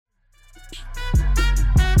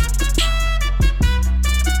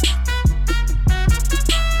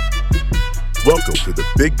Welcome to the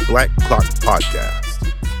Big Black Clock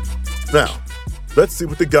Podcast. Now, let's see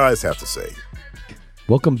what the guys have to say.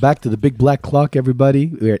 Welcome back to the Big Black Clock,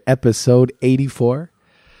 everybody. We're at episode 84.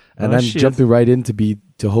 And I'm jumping right in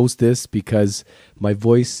to host this because my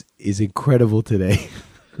voice is incredible today.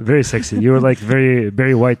 Very sexy. You were like very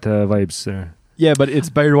Barry White vibes there. Yeah, but it's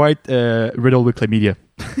Barry White riddled with chlamydia.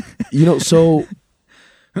 So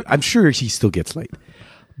I'm sure he still gets laid.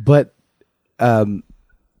 But,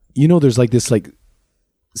 there's like this like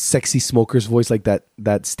sexy smoker's voice, like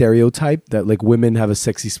that stereotype that like women have a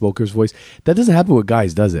sexy smoker's voice. That doesn't happen with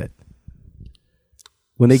guys, does it?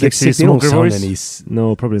 When they sexy get sick, they don't sound voice?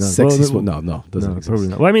 No, probably not. No, doesn't exist. Probably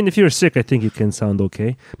not. Well, I mean, if you're sick, I think you can sound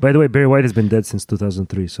okay. By the way, Barry White has been dead since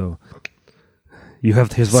 2003, so you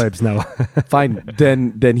have his vibes now. Fine,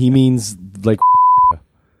 then he means like.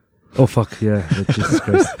 Oh fuck yeah! Jesus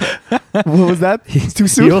Christ! What was that? Too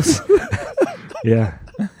soon. Yeah,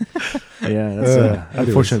 that's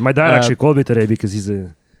unfortunate. My dad actually called me today because he's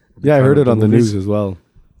a. Yeah, I heard it on the news as well.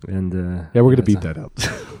 And we're gonna beep that out.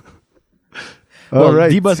 All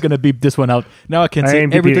right, Diba's gonna beep this one out. Now I can say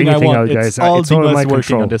everything I want. Out, it's all Diba's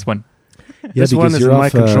working on this one. Yeah, this one is in my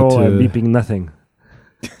control. I'm beeping nothing.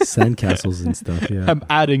 Sandcastles and stuff. Yeah, I'm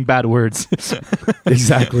adding bad words.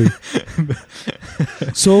 Exactly.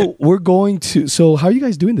 So we're going to. So how are you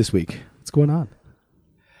guys doing this week? What's going on?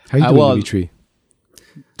 How are you doing, Dimitri?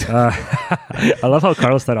 I love how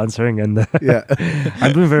Carl started answering, and yeah,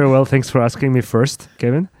 I'm doing very well. Thanks for asking me first,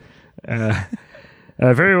 Kevin.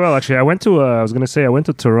 Very well, actually. I went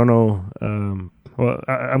to Toronto. I'm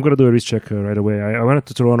going to do a recheck right away. I went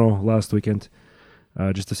to Toronto last weekend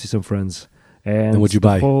just to see some friends. And what'd you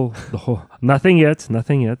buy? The whole nothing yet.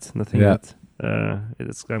 Yet. I'm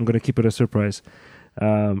going to keep it a surprise.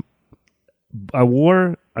 I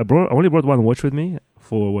only brought one watch with me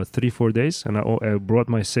for 3-4 days, and I brought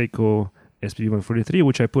my Seiko SPB 143,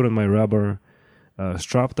 which I put on my rubber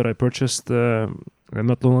strap that I purchased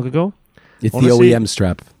not long ago. It's honestly, the OEM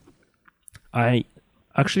strap. I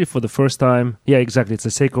actually, for the first time, yeah, exactly. It's a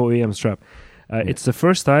Seiko OEM strap. It's the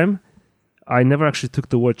first time I never actually took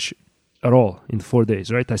the watch at all in 4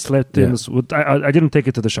 days. Right? I slept in. I didn't take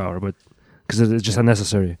it to the shower, but because it's just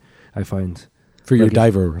unnecessary, I find. For your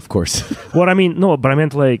diver, of course. What I mean, no, but I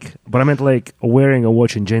meant like wearing a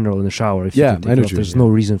watch in general in the shower. If yeah, you take it off, there's no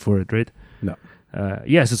reason for it, right? No.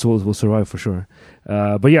 Yes, it will survive for sure.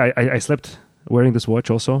 But yeah, I slept wearing this watch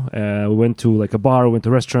also. We went to like a bar, we went to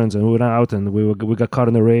restaurants, and we went out, and we got caught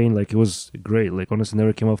in the rain. Like, it was great. Like, honestly,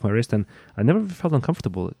 never came off my wrist, and I never felt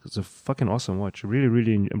uncomfortable. It's a fucking awesome watch. I'm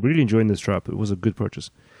really enjoying this strap. It was a good purchase.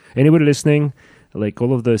 Anybody listening, like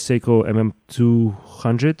all of the Seiko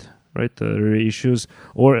MM200, right, the reissues,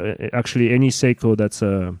 or actually any Seiko that's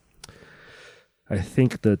I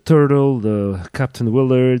think the Turtle, the Captain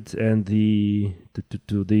Willard, and the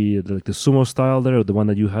Sumo style there, the one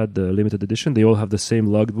that you had, the limited edition, they all have the same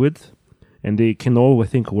lug width, and they can all, I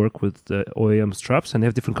think, work with the OEM straps, and they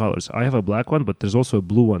have different colors. I have a black one, but there's also a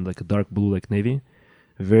blue one, like a dark blue, like navy.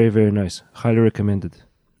 Very, very nice. Highly recommended.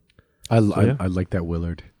 I like that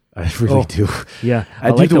Willard. I really do. Yeah. I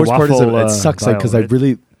think like the worst part is it sucks, like, because right?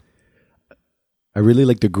 I really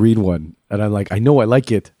like the green one, and I'm like, I know I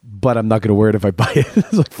like it, but I'm not going to wear it if I buy it.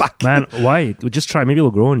 It's like, fuck. Man, why? Just try. Maybe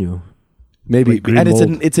it'll grow on you. Maybe. Like,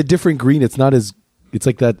 and it's a different green. It's not as, it's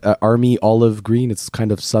like that army olive green. It's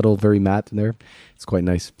kind of subtle, very matte in there. It's quite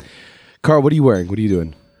nice. Carl, what are you wearing? What are you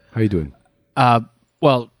doing? How are you doing?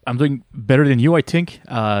 Well, I'm doing better than you, I think,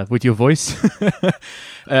 with your voice.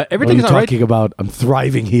 Everything is all right. Talking about I'm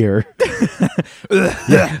thriving here.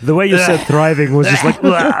 Yeah, the way you said thriving was just like,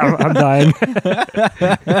 I'm dying.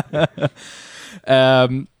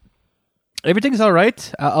 Everything's all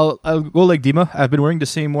right. I'll go like Dima. I've been wearing the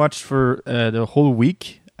same watch for the whole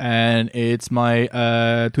week, and it's my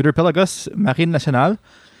Tudor Pelagos Marine Nationale,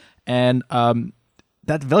 and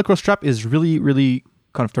that Velcro strap is really, really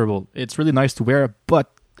comfortable. It's really nice to wear,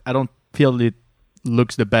 but I don't feel it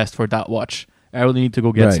looks the best for that watch. I really need to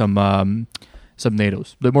go get some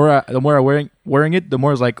NATOs. The more I'm wearing it, the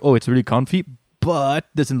more it's like, oh, it's really comfy,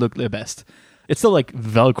 but doesn't look the best. It's still like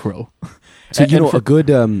Velcro. So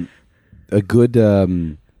a good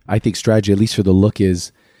I think strategy, at least for the look,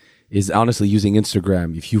 is honestly using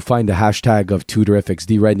Instagram. If you find a hashtag of Tudor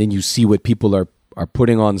FXD, right, and then you see what people are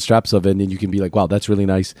putting on straps of it, and then you can be like, wow, that's really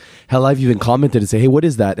nice. Hell, I've even commented and say, hey, what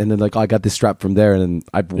is that? And then like, oh, I got this strap from there, and then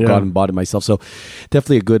I've gone and bought it myself. So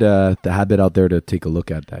definitely a good the habit out there to take a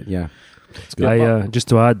look at that. Yeah. Just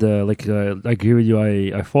to add, I agree with you.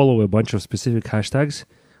 I follow a bunch of specific hashtags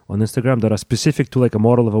on Instagram that are specific to like a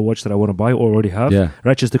model of a watch that I want to buy or already have. Yeah.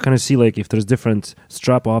 Right, just to kind of see like if there's different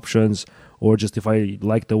strap options or just if I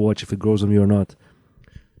like the watch, if it grows on me or not.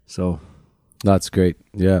 So That's great.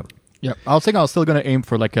 Yeah. Yeah, I was thinking I was still gonna aim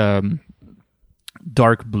for like a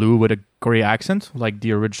dark blue with a gray accent, like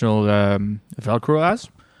the original Velcro has,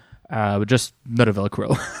 but just not a Velcro.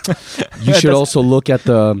 You should also look at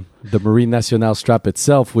the Marine Nationale strap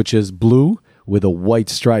itself, which is blue with a white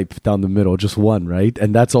stripe down the middle, just one, right?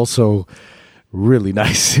 And that's also really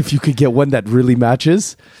nice if you could get one that really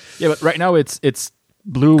matches. Yeah, but right now it's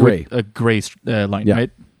blue Gray. with a gray line, Yeah.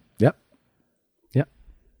 right? Yep. Yep.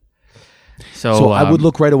 So, I would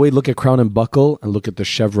look right away, look at Crown and Buckle, and look at the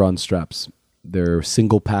chevron straps. They're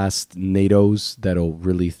single-passed NATOs that'll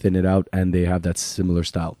really thin it out, and they have that similar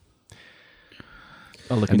style.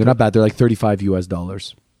 I'll look And into they're not bad. They're like $35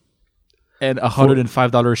 US. and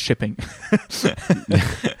 $105 shipping.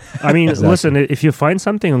 I mean, Exactly. listen, if you find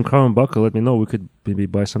something on Crown and Buckle, let me know. We could maybe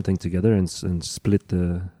buy something together and split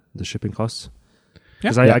the shipping costs.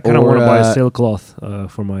 Because Yeah, I kind of or, want to buy a sailcloth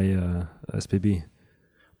for my SPB.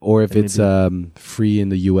 Or if And it's free in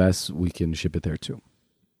the US, we can ship it there too.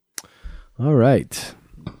 All right.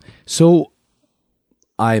 So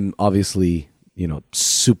I'm obviously,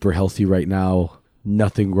 super healthy right now.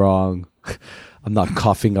 Nothing wrong. I'm not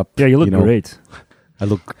coughing up. Yeah, you look great. I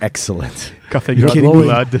look excellent. Coughing You're up kidding me?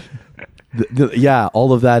 blood. Yeah,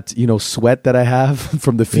 all of that, sweat that I have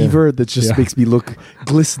from the fever that just makes me look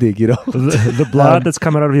glistening, The blood that's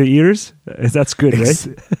coming out of your ears, that's good, right?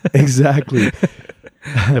 Exactly.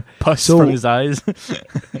 Pus So- from his eyes.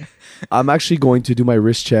 I'm actually going to do my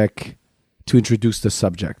wrist check to introduce the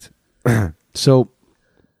subject. So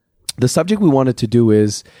the subject we wanted to do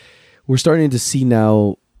is we're starting to see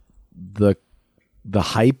now the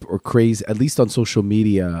hype or craze, at least on social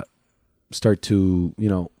media, start to,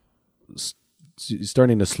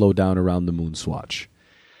 starting to slow down around the moon swatch.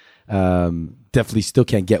 Definitely still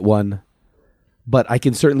can't get one. But I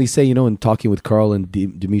can certainly say, in talking with Carl and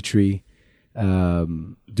Dimitri,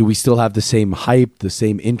 do we still have the same hype, the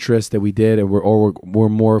same interest that we did, and we're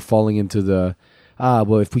more falling into the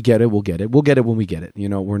well, if we get it, we'll get it. We'll get it when we get it.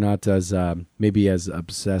 We're not as maybe as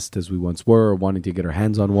obsessed as we once were, or wanting to get our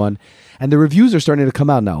hands on one. And the reviews are starting to come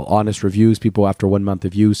out now, honest reviews, people after 1 month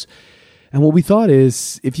of use. And what we thought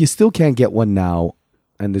is, if you still can't get one now,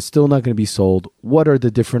 and it's still not going to be sold, what are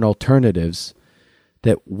the different alternatives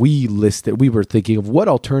that we listed? We were thinking of what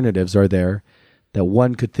alternatives are there that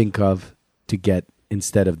one could think of to get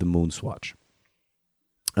instead of the moon swatch.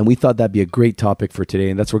 And we thought that'd be a great topic for today,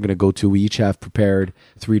 and that's what we're going to go to. We each have prepared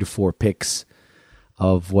 3 to 4 picks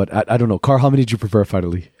of what I don't know. Carl, how many did you prepare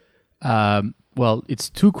finally? Well, it's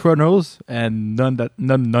 2 chronos and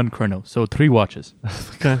none chrono, so 3 watches.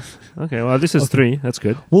 Okay. Well, this is 3. That's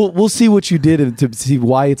good. We'll see what you did to see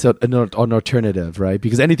why it's an alternative, right?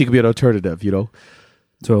 Because anything could be an alternative,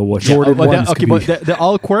 To a watch. Jordan but ones could be- they're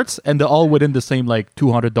all quartz and they're all within the same like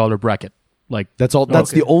 $200 bracket. Like That's all.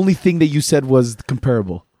 That's Okay. the only thing that you said was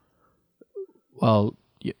comparable. well,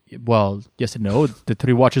 yes and no. The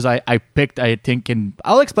 3 watches I picked, I think, and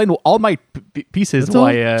I'll explain all my pieces. That's all.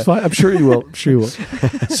 Why? It's fine. I'm sure you will.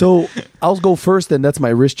 So I'll go first, and that's my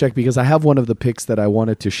wrist check because I have one of the picks that I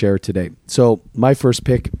wanted to share today. So my first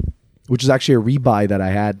pick, which is actually a rebuy that I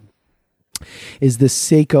had, is the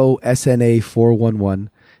Seiko SNA 411,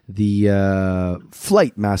 the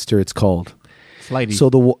Flight Master. It's called. Flighty. So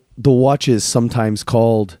the watch is sometimes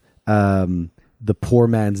called the poor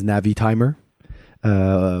man's Navi timer,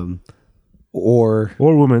 or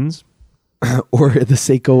Women's. or the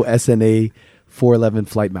Seiko SNA 411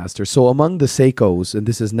 Flightmaster. So among the Seikos, and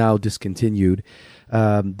this is now discontinued,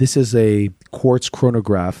 this is a quartz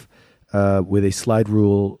chronograph with a slide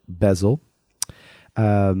rule bezel.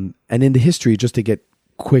 And in the history, just to get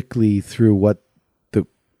quickly through what the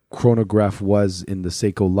chronograph was in the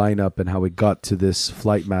Seiko lineup and how it got to this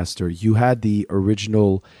Flightmaster, you had the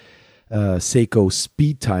original Seiko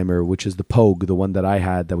speed timer, which is the Pogue, the one that I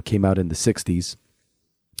had that came out in the 60s.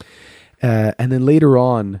 And then later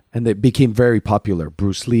on, and it became very popular.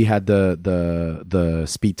 Bruce Lee had the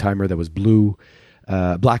speed timer that was blue,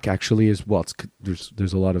 black actually as well.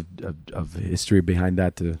 There's a lot of history behind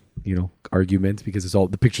that to argument because it's all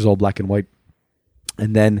the picture's all black and white.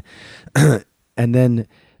 And then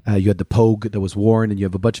you had the Pogue that was worn, and you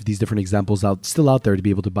have a bunch of these different examples still out there to be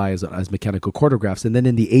able to buy as mechanical chronographs. And then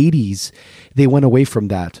in the 80s, they went away from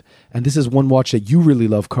that. And this is one watch that you really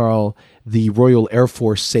love, Carl, the Royal Air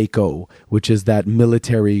Force Seiko, which is that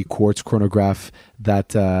military quartz chronograph that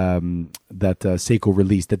Seiko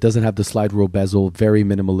released that doesn't have the slide rule bezel, very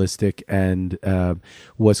minimalistic, and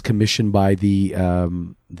was commissioned by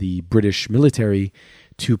the British military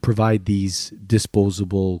to provide these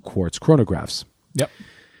disposable quartz chronographs. Yep.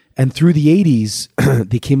 And through the 80s,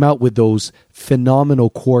 they came out with those phenomenal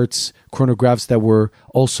quartz chronographs that were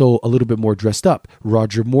also a little bit more dressed up.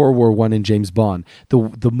 Roger Moore wore one in James Bond.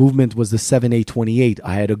 The movement was the 7A28.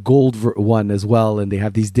 I had a gold one as well, and they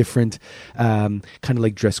have these different kind of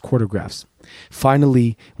like dress chronographs.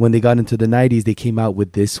 Finally, when they got into the 90s, they came out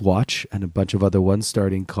with this watch and a bunch of other ones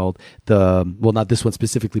starting called not this one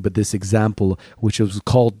specifically, but this example, which was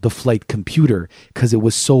called the Flight Computer, because it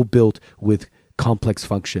was so built with complex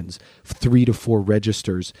functions, 3 to 4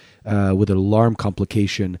 registers with an alarm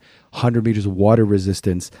complication, 100 meters of water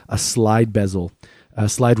resistance, a slide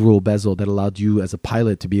rule bezel that allowed you as a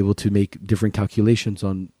pilot to be able to make different calculations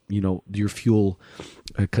on, your fuel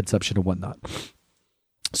consumption and whatnot.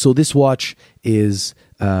 So this watch is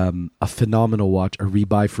a phenomenal watch, a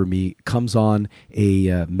rebuy for me. Comes on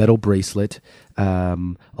a metal bracelet. A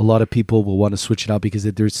lot of people will want to switch it out because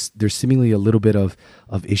there's seemingly a little bit of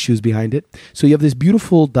issues behind it. So you have this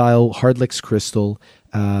beautiful dial, Hardlex crystal,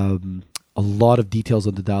 a lot of details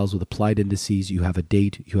on the dials with applied indices. You have a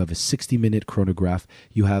date. You have a 60-minute chronograph.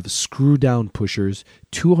 You have screw-down pushers,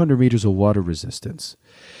 200 meters of water resistance.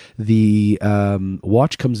 The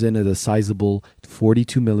watch comes in at a sizable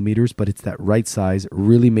 42 millimeters, but it's that right size.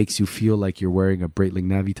 Really makes you feel like you're wearing a Breitling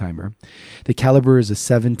Navitimer. The caliber is a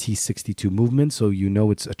 7T62 movement, so you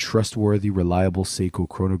know it's a trustworthy, reliable Seiko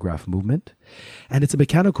chronograph movement. And it's a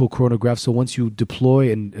mechanical chronograph, so once you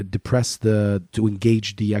deploy and depress to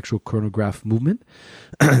engage the actual chronograph movement,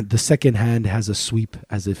 the second hand has a sweep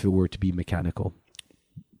as if it were to be mechanical.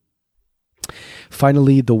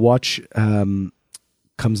 Finally, the watch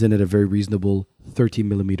comes in at a very reasonable 13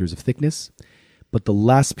 millimeters of thickness. But the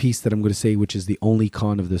last piece that I'm going to say, which is the only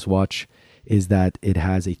con of this watch, is that it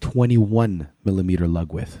has a 21 millimeter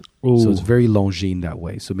lug width. Ooh. So it's very Longines that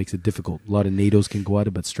way. So it makes it difficult. A lot of NATOs can go at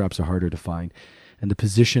it, but straps are harder to find. And the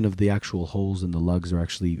position of the actual holes in the lugs are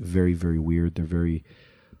actually very, very weird. They're very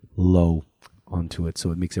low onto it.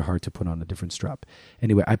 So it makes it hard to put on a different strap.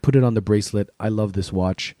 Anyway, I put it on the bracelet. I love this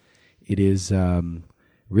watch. It is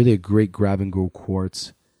really a great grab-and-go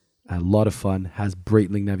quartz. A lot of fun. Has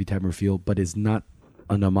Breitling Navitimer feel, but is not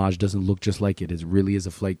an homage. Doesn't look just like it. It really is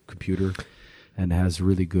a flight computer and has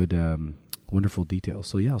really good, wonderful details.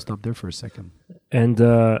 So yeah, I'll stop there for a second. And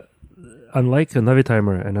unlike a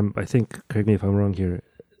Navitimer, and I think, correct me if I'm wrong here,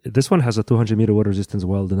 this one has a 200 meter water resistance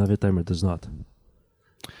while the Navitimer does not.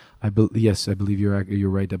 Yes, I believe you're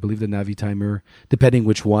right. I believe the Navitimer, depending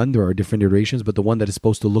which one, there are different iterations, but the one that is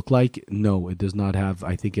supposed to look like, no, it does not have.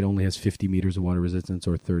 I think it only has 50 meters of water resistance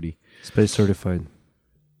or 30. Space certified.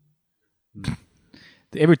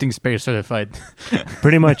 Everything's space certified.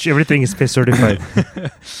 Pretty much everything is space certified.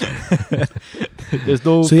 There's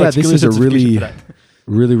no. So yeah, this is a really, for that.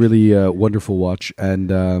 really wonderful watch,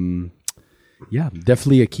 and yeah,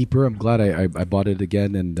 definitely a keeper. I'm glad I bought it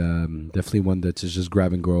again, and definitely one that's just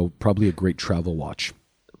grab and go. Probably a great travel watch.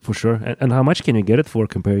 For sure. And how much can you get it for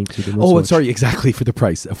comparing to the Moon Oh, watch? sorry, exactly, for the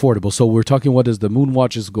price. Affordable. So we're talking, what is the Moon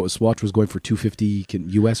watch watch was going for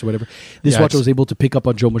 $250 US or whatever. This watch I was able to pick up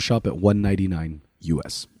on Joma Shop at $199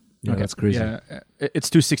 US. Yeah, that's crazy. Yeah, it's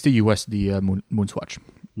 $260 US, the Moon's watch.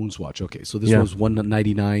 Moon's watch, okay. So this was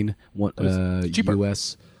 $199 cheaper.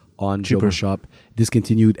 US on Joma Shop.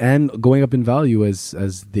 Discontinued and going up in value as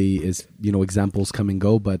examples come and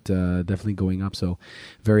go, but definitely going up. So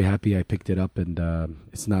very happy I picked it up, and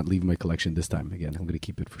it's not leaving my collection this time. Again, I'm going to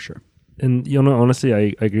keep it for sure. And honestly,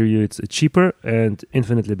 I agree with you. It's cheaper and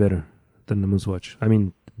infinitely better than the Moon's watch. I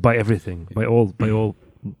mean, by everything, by all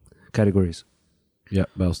categories. Yeah,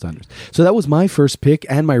 by all standards. So that was my first pick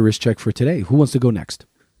and my wrist check for today. Who wants to go next?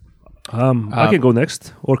 I can go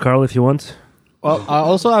next, or Carl if you want. Well, I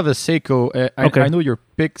also have a Seiko. Okay. I know your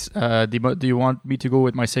picks. Do you want me to go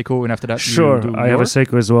with my Seiko, and after that, Sure, you do I have a yours?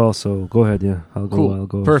 Seiko as well. So go ahead. Yeah, I'll go. Cool. I'll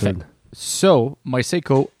go. Perfect. third. So my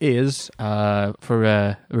Seiko is for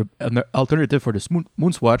an alternative for the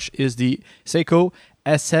Moon's watch is the Seiko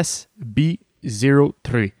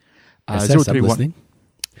SSB03. SS, I'm listening.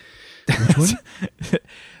 Which one?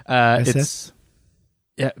 It's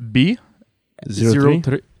B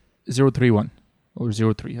 031 or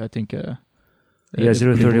 03. I think. Yeah,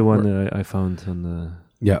 031 I found on the...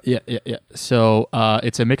 Yeah. So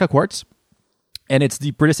it's a Mecha Quartz, and it's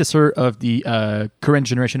the predecessor of the current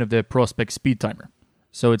generation of the Prospect Speed Timer.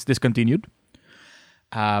 So it's discontinued.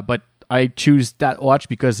 But I choose that watch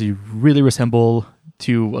because it really resembles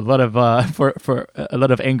to a lot of for a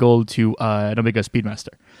lot of angle to an Omega Speedmaster.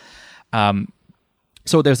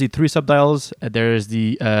 So there's the 3 subdials. There's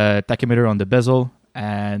the tachymeter on the bezel,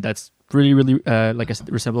 and that's really like I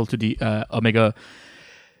said, resemble to the Omega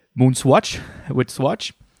Moonswatch with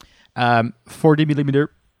Swatch, 40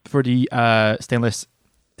 millimeter for the stainless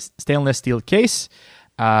steel case,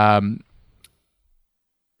 and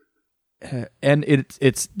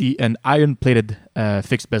it's an iron plated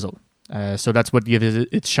fixed bezel. So that's what gives it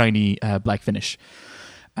its shiny black finish.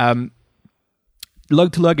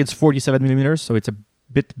 Lug to lug, it's 47 millimeters, so it's a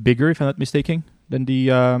bit bigger, if I'm not mistaken, than the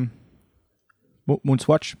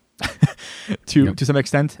Moonswatch to some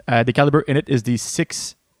extent. The caliber in it is the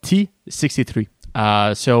 6T63.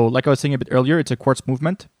 So like I was saying a bit earlier, it's a quartz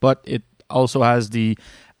movement, but it also has the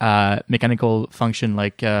mechanical function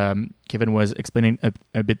like Kevin was explaining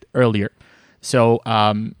a bit earlier. So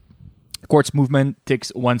quartz movement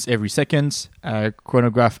ticks once every second.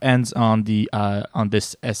 Chronograph ends on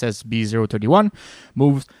this SSB031,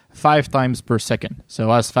 moves 5 times per second.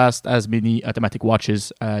 So as fast as many automatic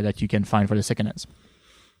watches that you can find for the second hands.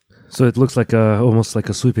 So it looks like almost like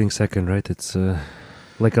a sweeping second, right? It's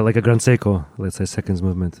like a Grand Seiko, let's say, seconds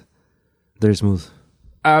movement. Very smooth.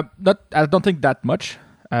 I don't think that much.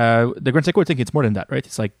 The Grand Seiko, I think it's more than that, right?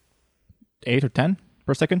 It's like 8 or 10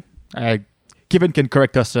 per second. Kevin can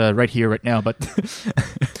correct us right here, right now, but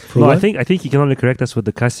no, I think he can only correct us with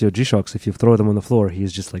the Casio G-Shocks. If you throw them on the floor,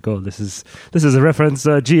 he's just like, "Oh, this is a reference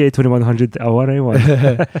GA2100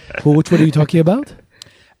 1A1." Well, which one are you talking about?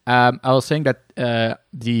 I was saying that the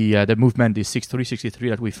movement, the 6363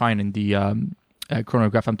 that we find in the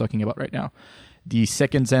chronograph I'm talking about right now, the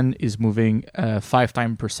seconds end is moving 5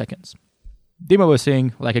 times per second. Dima was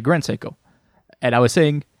saying like a Grand Seiko, and I was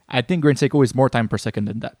saying I think Grand Seiko is more time per second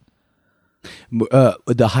than that.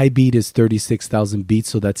 The high beat is 36,000 beats,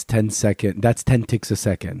 so that's 10 ticks a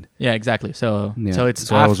second. Yeah, exactly. So it's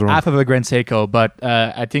So half of a Grand Seiko, but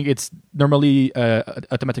I think it's normally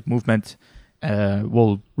automatic movement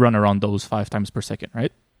will run around those 5 times per second,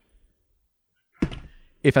 right?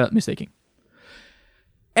 If I'm not mistaken.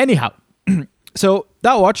 Anyhow, so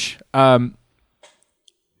that watch,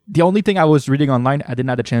 the only thing I was reading online, I didn't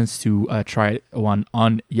have a chance to try one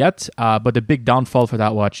on yet, but the big downfall for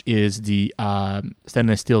that watch is the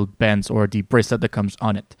stainless steel bands or the bracelet that comes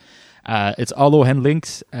on it. It's hollow hand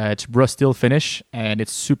links, it's brushed steel finish, and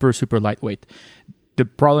it's super, super lightweight. The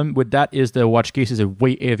problem with that is the watch case is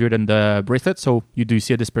way heavier than the bracelet, so you do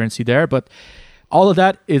see a disparity there, but all of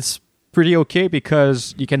that is pretty okay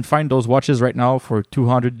because you can find those watches right now for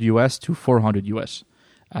 $200 US to $400 US.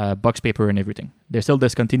 Box paper and everything. They're still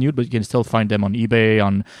discontinued, but you can still find them on eBay,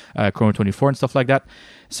 on Chrono24 and stuff like that.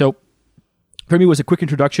 So for me, it was a quick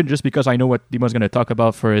introduction just because I know what Dimo's going to talk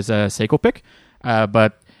about for his Seiko pick.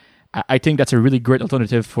 But I think that's a really great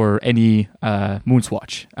alternative for any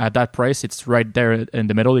Moonswatch. At that price, it's right there in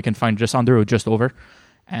the middle. You can find just under or just over.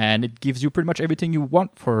 And it gives you pretty much everything you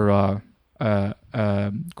want for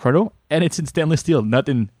Chrono. And it's in stainless steel, not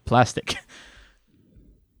in plastic.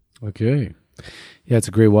 Okay. Yeah, it's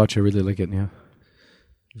a great watch. I really like it. Yeah.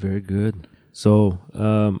 Very good. So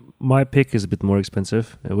my pick is a bit more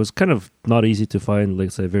expensive. It was kind of not easy to find,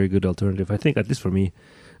 let's say, a very good alternative. I think, at least for me,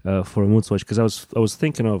 for a Moonswatch, because I was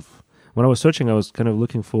thinking of, when I was searching, I was kind of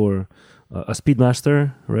looking for a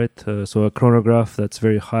Speedmaster, right? So a chronograph that's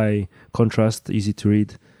very high contrast, easy to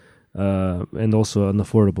read, and also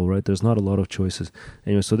unaffordable, right? There's not a lot of choices.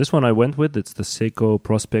 Anyway, so this one I went with, it's the Seiko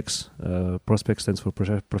Prospex. Prospex stands for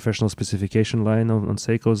Professional Specification line on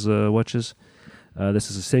Seiko's watches. This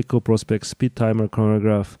is a Seiko Prospex Speed Timer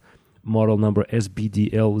chronograph, model number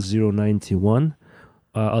SBDL091.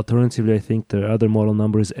 Alternatively, I think the other model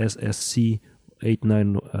number is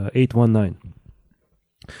SSC819.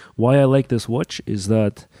 Why I like this watch is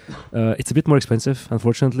that it's a bit more expensive.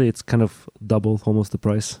 Unfortunately, it's kind of double, almost the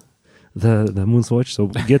price, the Moonswatch. So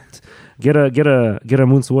get a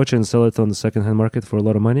Moonswatch and sell it on the second-hand market for a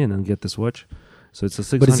lot of money, and then get this watch. So it's a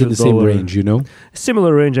 $600. But it's in the same range, you know.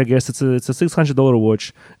 Similar range, I guess. It's a $600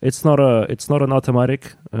 watch. It's not an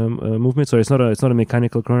automatic movement. So it's not a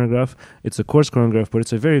mechanical chronograph. It's a quartz chronograph, but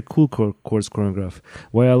it's a very cool quartz chronograph.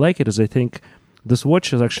 Why I like it is I think this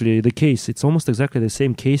watch is actually the case. It's almost exactly the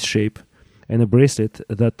same case shape and a bracelet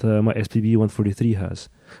that my SPB 143 has.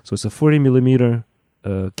 So it's a 40 millimeter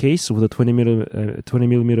case with a 20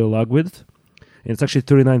 millimeter lug width, and it's actually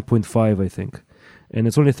 39.5, I think. And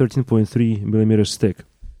it's only 13.3 millimeters thick.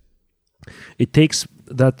 It takes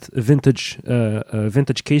that vintage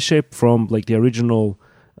case shape from like the original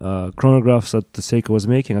chronographs that the Seiko was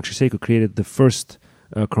making. Actually, Seiko created the first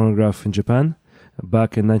chronograph in Japan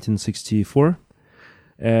back in 1964.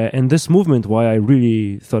 And this movement, why I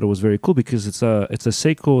really thought it was very cool, because it's a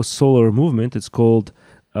Seiko solar movement. It's called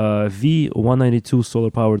V192 solar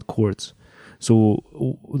powered quartz. So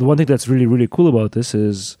the one thing that's really, really cool about this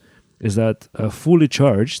is that fully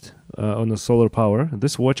charged on a solar power.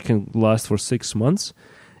 This watch can last for 6 months,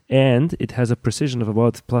 and it has a precision of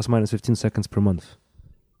about plus minus 15 seconds per month.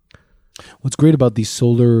 What's great about these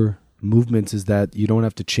solar movements is that you don't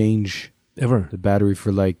have to change Ever. the battery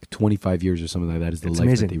for like 25 years or something like that. Is the It's life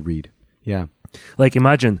amazing. that they read. Yeah. Like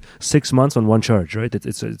imagine 6 months on one charge, right?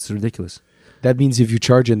 It's ridiculous. That means if you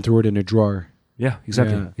charge it and throw it in a drawer. Yeah,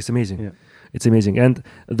 exactly. Yeah. It's amazing. Yeah. It's amazing. And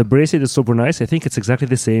the bracelet is super nice. I think it's exactly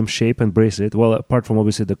the same shape and bracelet. Well, apart from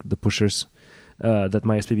obviously the pushers that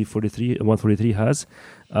my SPB 143 has.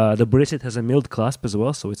 The bracelet has a milled clasp as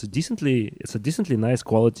well, so it's a decently nice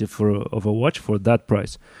quality of a watch for that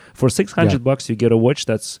price. For $600 you get a watch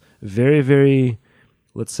that's very, very,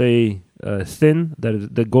 let's say, thin,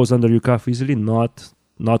 that goes under your cuff easily, not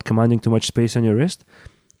commanding too much space on your wrist.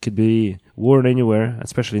 Could be worn anywhere,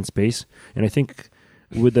 especially in space. And I think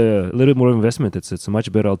with a little more investment, it's a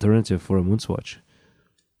much better alternative for a Moonswatch.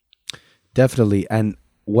 Definitely. And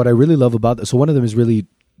what I really love about this, so one of them is really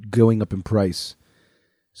going up in price.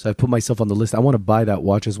 So I put myself on the list. I want to buy that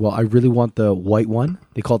watch as well. I really want the white one.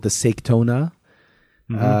 They call it the Seictona.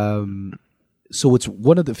 So it's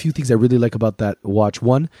one of the few things I really like about that watch.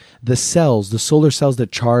 One, the solar cells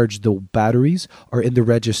that charge the batteries are in the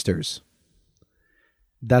registers.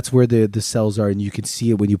 That's where the cells are, and you can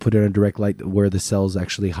see it when you put it on direct light where the cells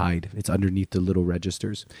actually hide. It's underneath the little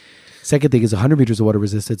registers. Second thing is 100 meters of water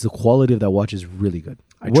resistance. The quality of that watch is really good.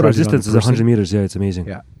 Water resistance is 100 meters. Yeah, it's amazing.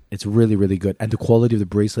 Yeah, it's really, really good. And the quality of the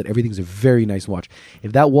bracelet, everything's a very nice watch.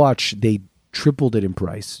 If that watch, they tripled it in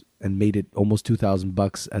price and made it almost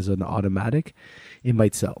 $2,000 as an automatic, it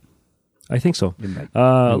might sell. I think so. It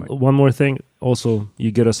might. One more thing. Also,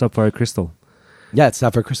 you get a sapphire crystal. Yeah, it's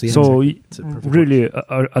Sapphire Crystal. Yeah, So exactly. It's a perfect really,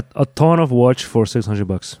 watch. a ton of watch for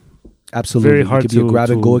 $600. Absolutely. very hard it could be a to- grab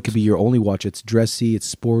and to- go. It could be your only watch. It's dressy. It's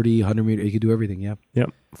sporty. 100 meter. You could do everything. Yeah. Yeah,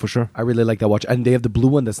 for sure. I really like that watch, and they have the blue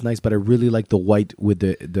one that's nice, but I really like the white with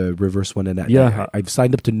the reverse one. And that, Yeah. I've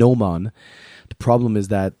signed up to Nomon. The problem is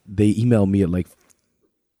that they email me at like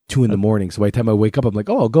 2 in the morning. So by the time I wake up, I'm like,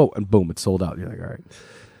 oh, I'll go, and boom, it's sold out. You're like, all right.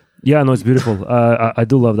 Yeah, no, it's beautiful. I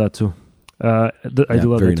do love that too. I do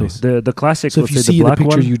love very that too. nice. The classic. So if let's you say see the the black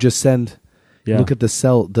picture one, you just send, yeah, look at the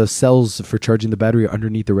cells for charging the battery are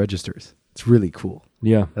underneath the registers. It's really cool.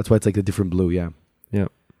 yeah, That's why it's like a different blue. Yeah, yeah,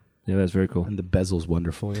 that's very cool. and the bezel's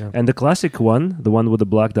wonderful. Yeah. And the classic one, the one with the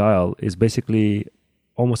black dial, is basically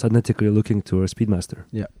almost identically looking to a Speedmaster.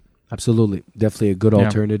 Absolutely. Definitely a good Yeah.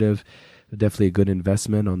 alternative. Definitely a good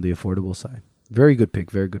investment on the affordable side. Very good pick.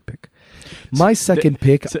 Very good pick. My second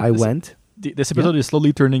pick, so- I went. This episode is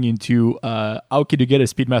slowly turning into how can you get a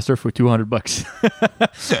Speedmaster for $200?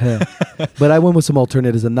 But I went with some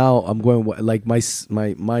alternatives, and now I'm going like my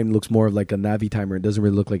mine looks more like a Navi timer. It doesn't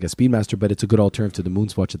really look like a Speedmaster, but it's a good alternative to the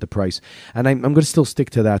Moonswatch at the price. And I'm going to still stick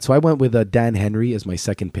to that. So I went with Dan Henry as my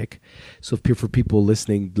second pick. So for people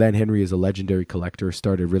listening, Dan Henry is a legendary collector.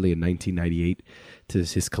 Started really in 1998 to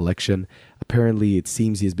his collection. Apparently, it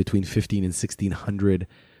seems he has between 15 and 1600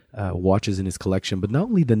 watches in his collection, but not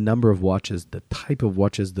only the number of watches, the type of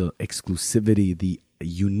watches, the exclusivity, the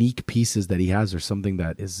unique pieces that he has are something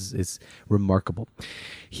that is remarkable.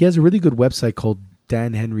 He has a really good website called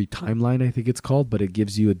Dan Henry Timeline, I think it's called, but it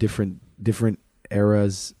gives you a different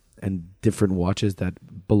eras and different watches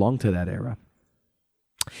that belong to that era.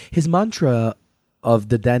 His mantra of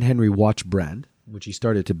the Dan Henry watch brand, which he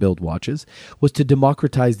started to build watches, was to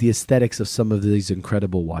democratize the aesthetics of some of these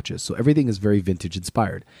incredible watches. So everything is very vintage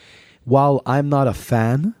inspired. While I'm not a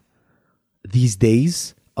fan these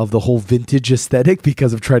days of the whole vintage aesthetic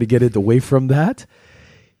because of trying to get it away from that,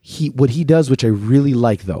 what he does, which I really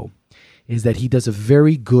like though, is that he does a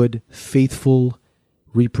very good, faithful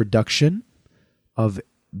reproduction of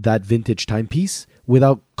that vintage timepiece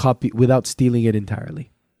without stealing it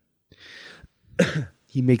entirely.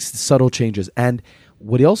 He makes subtle changes, and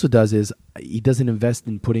what he also does is he doesn't invest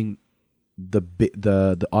in putting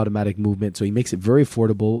the automatic movement. So he makes it very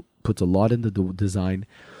affordable, puts a lot into the design,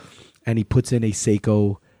 and he puts in a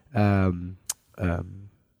Seiko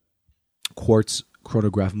quartz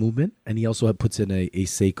chronograph movement, and he also puts in a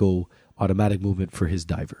Seiko automatic movement for his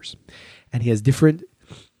divers. And he has different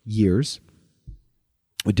years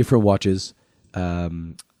with different watches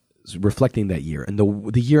reflecting that year. And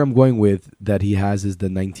the year I'm going with that he has is the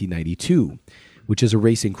 1992, which is a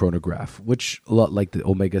racing chronograph, which a lot like the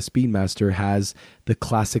Omega Speedmaster has the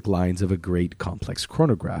classic lines of a great complex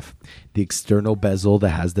chronograph. The external bezel that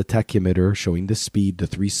has the tachymeter showing the speed, the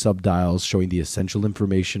 3 subdials showing the essential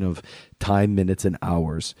information of time, minutes, and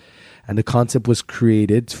hours. And the concept was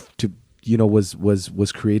created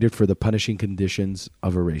was created for the punishing conditions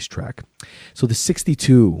of a racetrack. So the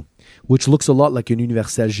 62, which looks a lot like an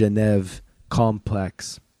Universelle Genève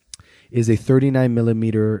complex, is a 39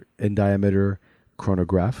 millimeter in diameter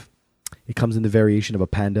chronograph. It comes in the variation of a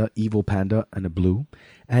Panda, Evil Panda, and a blue,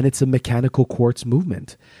 and it's a mechanical quartz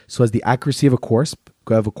movement. So it has the accuracy of a quartz,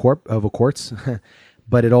 but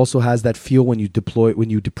it also has that feel when you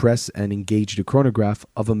depress and engage the chronograph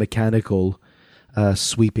of a mechanical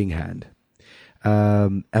sweeping hand.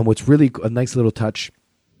 And what's really a nice little touch,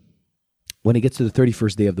 when it gets to the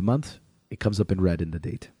 31st day of the month, it comes up in red in the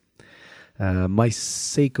date. My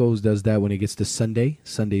Seiko's does that when it gets to Sunday.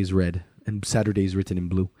 Sunday is red, and Saturday is written in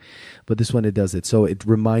blue. But this one, it does it. So it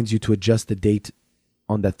reminds you to adjust the date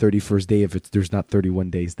on that 31st day if there's not 31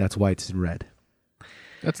 days. That's why it's in red.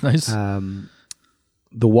 That's nice.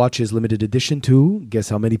 The watch is limited edition to, guess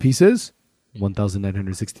how many pieces?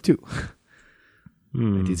 1,962.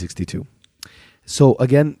 1962. So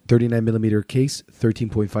again, 39 millimeter case,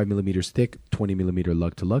 13.5 millimeters thick, 20 millimeter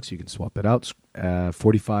lug to lug, so you can swap it out.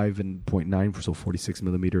 45.9, so 46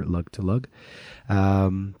 millimeter lug to lug.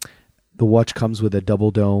 The watch comes with a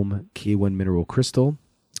double dome K1 mineral crystal,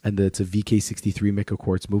 and it's a VK63 Mecha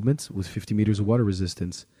quartz movement with 50 meters of water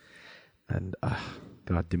resistance. And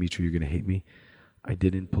God, Dimitri, you're gonna hate me. I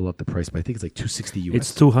didn't pull up the price, but I think it's like $260 US.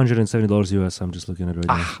 It's $270 US. I'm just looking at it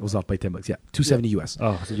right now. I was off by $10. Yeah, $270 US.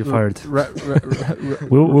 Oh, so you're fired. We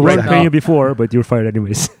We weren't paying you before, but you're fired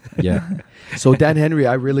anyways. Yeah. So Dan Henry,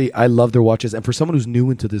 I love their watches, and for someone who's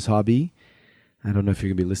new into this hobby, I don't know if you're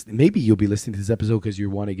gonna be listening. Maybe you'll be listening to this episode because you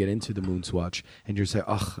want to get into the Moonswatch, and you're saying,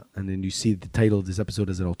 "Ugh," and then you see the title of this episode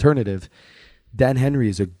as an alternative. Dan Henry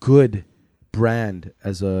is a good brand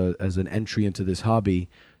as an entry into this hobby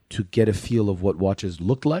to get a feel of what watches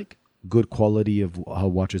look like, good quality of how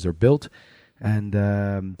watches are built, and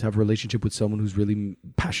to have a relationship with someone who's really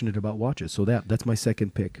passionate about watches. So that's my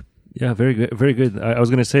second pick. Yeah, very good. Very good. I was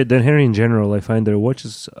going to say Dan Henry in general, I find all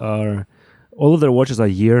of their watches are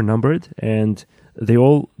year numbered, and they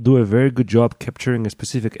all do a very good job capturing a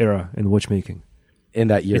specific era in watchmaking. In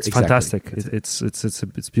that year, It's exactly. fantastic.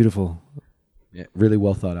 It's beautiful. Yeah, really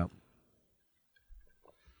well thought out.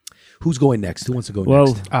 Who's going next? Who wants to go Well,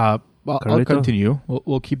 next? I'll Carlito? continue.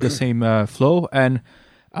 We'll keep the same flow. And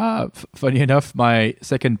funny enough, my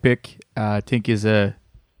second pick, I think, is a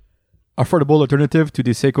affordable alternative to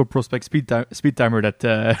the Seiko Prospect speed timer that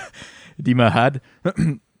Dima had.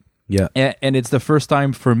 Yeah. And it's the first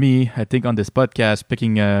time for me, I think, on this podcast,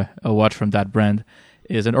 picking a watch from that brand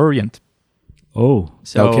is an Orient. Oh,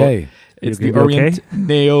 So Okay. it's You the gonna be Orient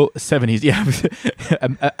Neo 70s. Yeah,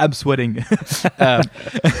 I'm sweating.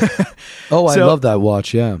 Oh, I So- love that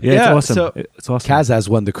watch. Yeah. yeah, Yeah, it's awesome. so- It's awesome. Kaz has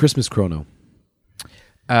one, the Christmas chrono. Two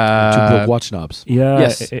broke watch knobs. Yeah,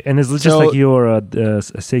 Yes. and it's just So- like your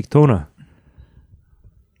Seictona.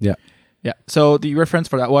 Yeah. Yeah. So the reference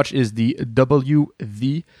for that watch is the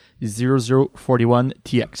WV0041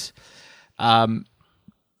 TX.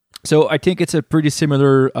 So I think it's a pretty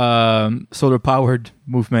similar solar-powered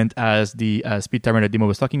movement as the speed timer that Dimo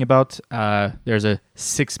was talking about. There's a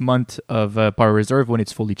 6-month of power reserve when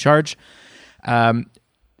it's fully charged.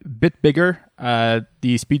 Bit bigger.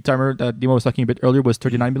 The speed timer that Dimo was talking a bit earlier was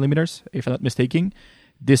 39 millimeters, if I'm not mistaken.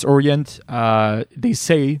 This Orient, they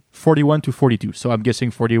say 41 to 42, so I'm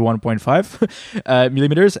guessing 41.5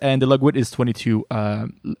 millimeters, and the lug width is 22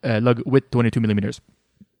 millimeters.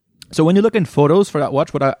 So when you look in photos for that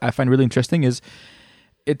watch, what I find really interesting is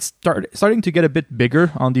it's starting to get a bit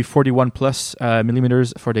bigger on the 41 plus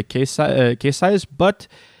millimeters for the case size, but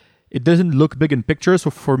it doesn't look big in pictures. So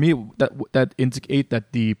for me, that indicate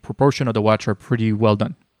that the proportion of the watch are pretty well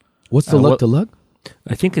done. What's the lug to lug?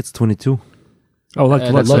 I think it's 22. Oh, lug to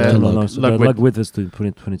lug. that's, sorry. lug to No, lug. no, so Lug the width. lug width is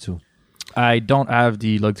 22. I don't have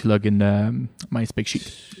the lug to lug in my spec sheet,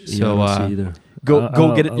 so yeah, I don't see either.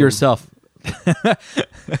 go get it yourself.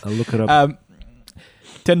 I'll look it up.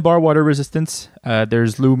 10 bar water resistance.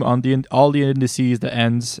 There's lume on all the indices, the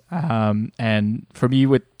ends, and for me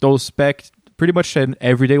with those specs, pretty much an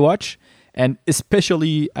everyday watch, and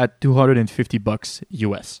especially at $250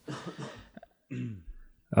 US.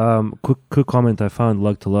 Quick comment. I found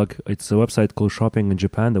lug to lug. It's a website called Shopping in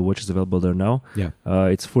Japan. The watch is available there now. Yeah.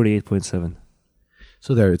 It's 48.7.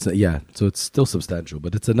 So there, so it's still substantial,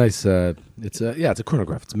 but it's a nice, it's a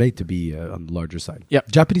chronograph. It's made to be on the larger side. Yeah.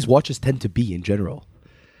 Japanese watches tend to be in general.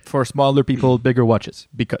 For smaller people, bigger watches,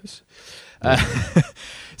 because.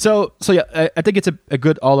 So yeah, I think it's a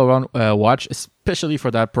good all-around watch, especially for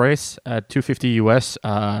that price at $250 US.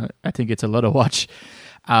 I think it's a lot of watch.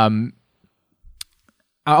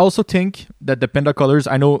 I also think that the Panda colors,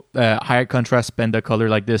 I know high contrast Panda color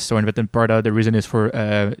like this, so Invented Prada, the reason is for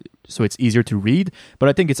so it's easier to read, but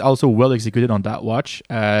I think it's also well executed on that watch.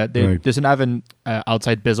 Doesn't have an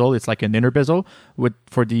outside bezel, it's like an inner bezel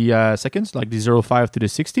for the seconds, like the 05 to the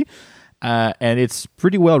 60. and it's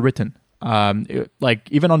pretty well written. Like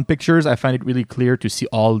even on pictures, I find it really clear to see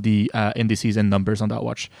all the indices and numbers on that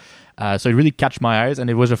watch. So it really catch my eyes, and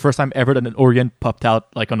it was the first time ever that an Orient popped out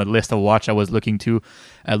like on a list of watch I was looking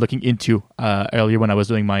into earlier when I was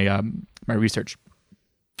doing my my research.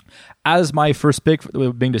 As my first pick,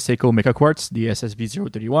 being the Seiko Mecha Quartz, the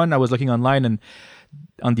SSV 031, I was looking online and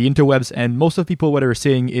on the interwebs, and most of the people what they were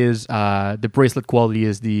saying is the bracelet quality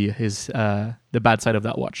is the bad side of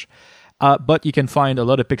that watch. But you can find a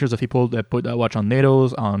lot of pictures of people that put that watch on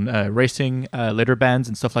NATOs, on racing leather bands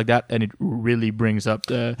and stuff like that, and it really brings up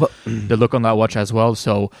the look on that watch as well.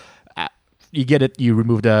 So you get it, you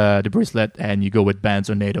remove the bracelet, and you go with bands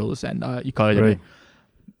or NATOs, and you call it a day.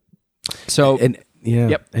 So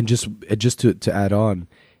and just to add on,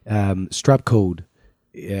 strap code,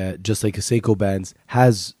 just like a Seiko bands,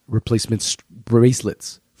 has replacement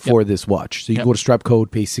bracelets for this watch. So you go to strap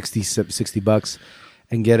code, pay $60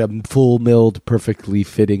 and get a full milled, perfectly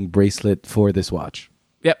fitting bracelet for this watch.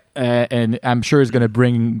 Yep, and I'm sure it's going to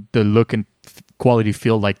bring the look and quality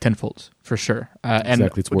feel like tenfold for sure.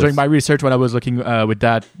 And during my research, when I was looking with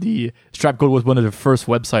that, the strap code was one of the first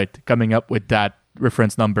website coming up with that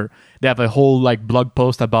reference number. They have a whole like blog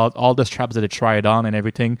post about all the straps that they tried on and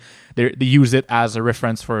everything. They use it as a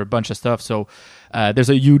reference for a bunch of stuff. So there's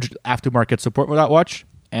a huge aftermarket support for that watch.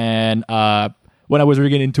 And when I was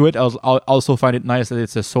reading into it, I also find it nice that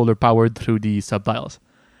it's a solar powered through the subdials.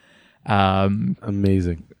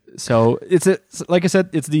 Amazing. So it's like I said,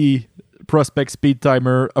 it's the Prospect Speed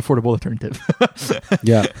Timer affordable alternative.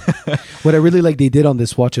 Yeah. What I really like they did on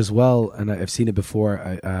this watch as well, and I've seen it before,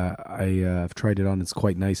 I've tried it on, it's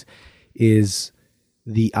quite nice, is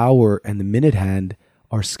the hour and the minute hand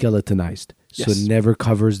are skeletonized. So it never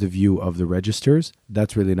covers the view of the registers.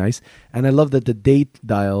 That's really nice. And I love that the date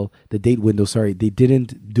window, they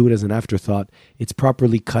didn't do it as an afterthought. It's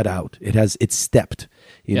properly cut out. It's stepped.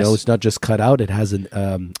 You know, it's not just cut out. It has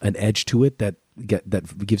an edge to it that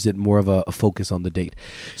gives it more of a focus on the date.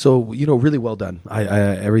 So, you know, really well done.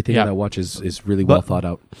 Everything in that watch is really well thought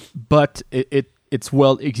out. But it's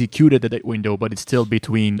well executed, the date window, but it's still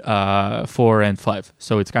between 4 and 5.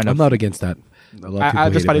 So it's kind of... I'm not against that. I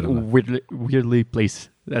just find it weirdly placed.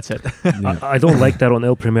 That's it. I don't like that on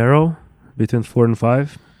El Primero between 4 and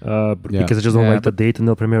 5 because I just don't like the date in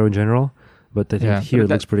El Primero in general. But I think here it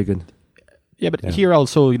looks pretty good. Yeah, but here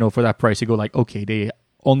also, you know, for that price, you go like, okay, they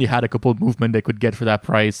only had a couple of movement they could get for that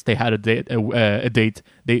price. They had a date.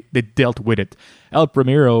 They dealt with it. El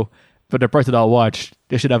Primero, for the price of that watch,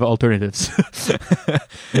 they should have alternatives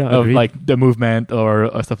of like the movement or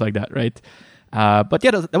stuff like that, right? But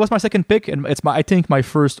yeah, that was my second pick, and it's I think my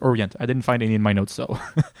first Orient. I didn't find any in my notes, so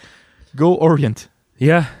go Orient.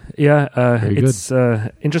 Yeah. It's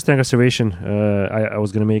interesting observation I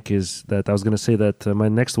was going to make is that I was going to say that my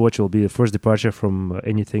next watch will be the first departure from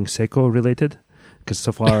anything Seiko related, because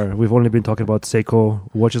so far we've only been talking about Seiko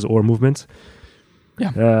watches or movements.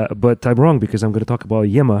 Yeah. But I'm wrong, because I'm going to talk about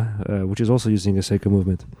Yema, which is also using a Seiko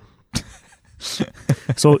movement.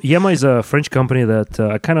 So Yema is a French company that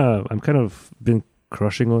I'm kind of been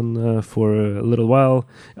crushing on for a little while,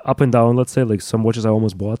 up and down. Let's say, like some watches I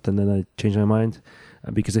almost bought and then I changed my mind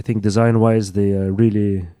because I think design-wise they are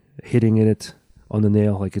really hitting it on the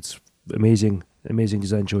nail. Like it's amazing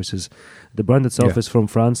design choices. The brand itself is from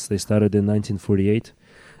France. They started in 1948.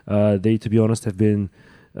 They, to be honest, have been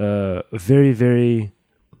very, very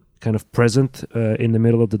kind of present in the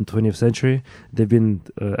middle of the 20th century. They've been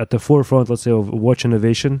at the forefront, let's say, of watch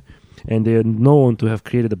innovation, and they are known to have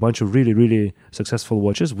created a bunch of really, really successful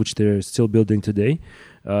watches, which they're still building today.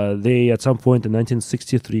 They, at some point in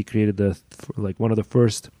 1963, created one of the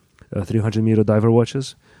first 300-meter diver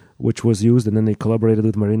watches, which was used, and then they collaborated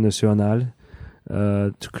with Marine Nationale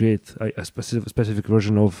to create a specific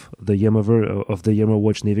version of the Yema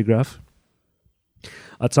watch Navigraph.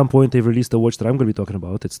 At some point, they've released a watch that I'm going to be talking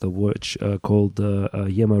about. It's the watch called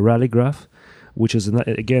Yema Rallygraph, which is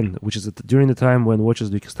during the time when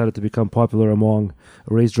watches started to become popular among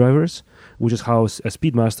race drivers, which is how a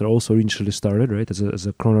Speedmaster also initially started, right, as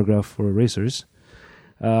a chronograph for racers.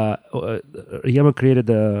 Yema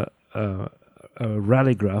created a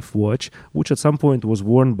Rallygraph watch, which at some point was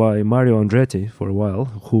worn by Mario Andretti for a while,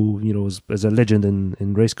 who was as a legend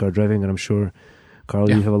in race car driving, and I'm sure, Carl,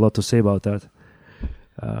 you have a lot to say about that.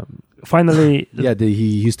 Finally, he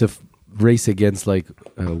used to race against like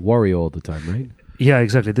Wario all the time, right? Yeah,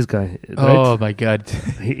 exactly. This guy. Right? Oh my God,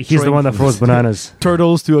 he's the one that throws bananas,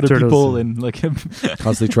 turtles to other people, and like him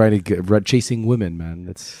constantly trying to chasing women. Man,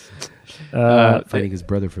 that's fighting his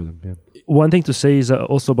brother for them. Yeah. one thing to say is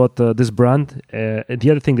also about this brand. The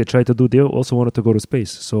other thing they tried to do, they also wanted to go to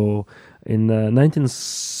space. So in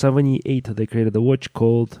 1978, they created a watch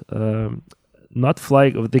called not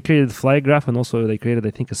Fly. They created Flygraph, and also they created,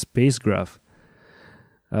 I think, a Spacegraph.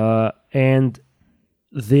 And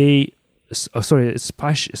they,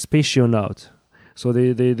 Spationaut. So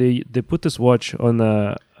they put this watch on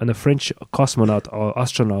a French cosmonaut or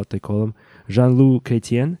astronaut, they call him, Jean-Luc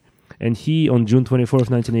Chrétien. And he, on June 24th,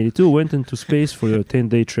 1982, went into space for a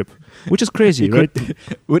 10-day trip, which is crazy, right?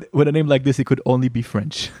 With a name like this, it could only be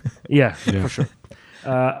French. Yeah, for sure.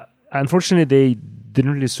 Unfortunately, they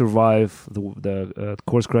didn't really survive the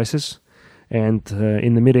course crisis. And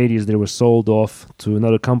in the mid-'80s, they were sold off to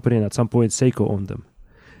another company, and at some point, Seiko owned them.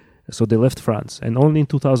 So they left France. And only in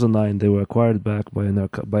 2009, they were acquired back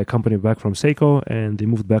by a company back from Seiko, and they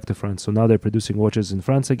moved back to France. So now they're producing watches in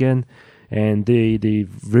France again. And they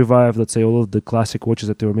revived, let's say, all of the classic watches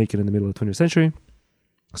that they were making in the middle of the 20th century.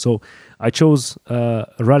 So I chose a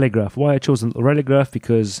Rallygraph. Why I chose a Rallygraph?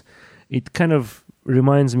 Because it kind of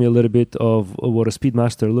reminds me a little bit of what a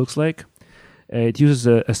Speedmaster looks like. It uses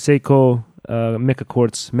a Seiko Mecha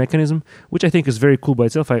Quartz mechanism, which I think is very cool by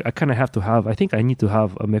itself. I kind of have to have. I think I need to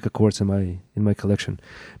have a Mecha Quartz in my collection,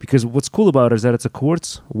 because what's cool about it is that it's a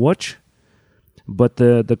quartz watch, but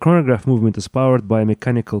the chronograph movement is powered by a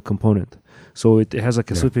mechanical component. So it has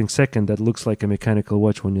like a slipping second that looks like a mechanical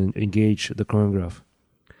watch when you engage the chronograph.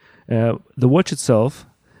 The watch itself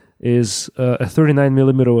is a 39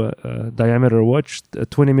 millimeter diameter watch, a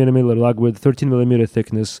 20 millimeter lug width, 13 millimeter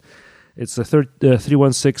thickness. It's a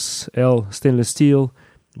 316L stainless steel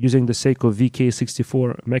using the Seiko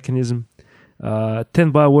VK64 mechanism.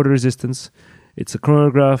 10 bar water resistance. It's a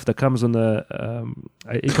chronograph that comes on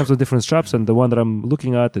it comes on different straps, and the one that I'm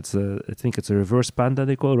looking at, I think it's a reverse panda,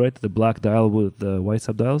 they call it, right? The black dial with the white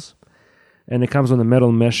subdials. And it comes on a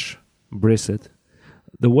metal mesh bracelet.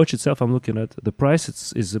 The watch itself I'm looking at, the price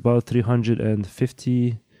is about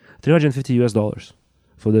 $350 US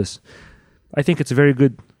for this. I think it's a very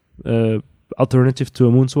good alternative to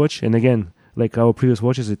a Moonswatch. And again, like our previous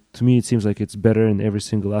watches, to me it seems like it's better in every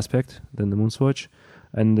single aspect than the Moonswatch.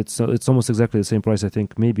 And it's almost exactly the same price, I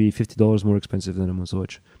think, maybe $50 more expensive than a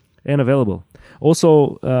Moonswatch. And available.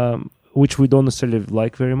 Also, which we don't necessarily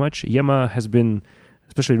like very much, Yamaha has been,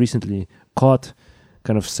 especially recently, caught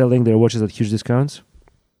kind of selling their watches at huge discounts,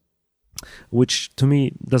 which to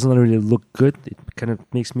me doesn't really look good. It kind of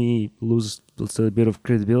makes me lose a bit of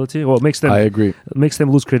credibility. Well, I agree. It makes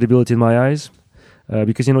them lose credibility in my eyes.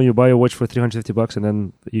 Because you buy a watch for $350 and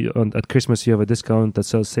then at Christmas you have a discount that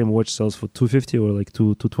sells same watch sells for $250 or like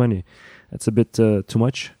 $220. That's a bit too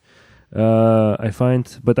much, I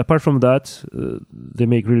find. But apart from that, they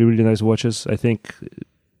make really, really nice watches. I think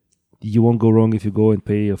you won't go wrong if you go and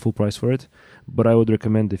pay a full price for it. But I would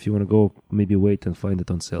recommend, if you want to go, maybe wait and find it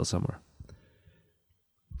on sale somewhere.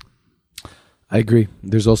 I agree.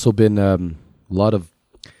 There's also been a lot of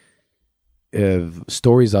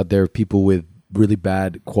stories out there of people with really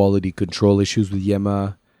bad quality control issues with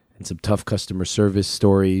Yamaha and some tough customer service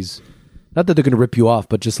stories. Not that they're going to rip you off,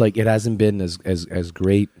 but just like it hasn't been as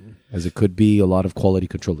great as it could be. A lot of quality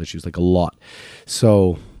control issues, like a lot.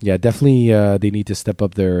 So yeah, definitely they need to step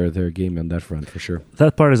up their game on that front for sure.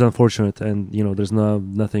 That part is unfortunate, and there's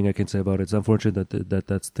nothing I can say about it. It's unfortunate that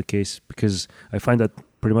that's the case, because I find that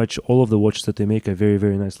pretty much all of the watches that they make are very,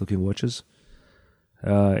 very nice looking watches.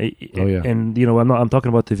 And I'm talking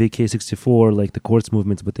about the VK64, like the quartz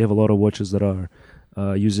movements, but they have a lot of watches that are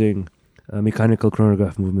using mechanical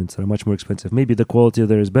chronograph movements that are much more expensive. Maybe the quality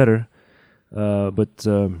there is better, but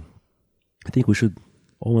I think we should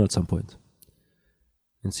own at some point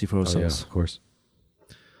and see for ourselves. Of course.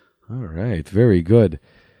 All right, very good.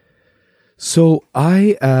 So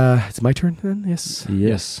it's my turn then.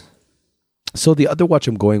 Yes. So the other watch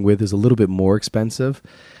I'm going with is a little bit more expensive,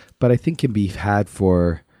 but I think can be had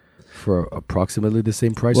for approximately the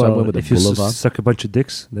same price. Well, I went with if a you Bulova. suck a bunch of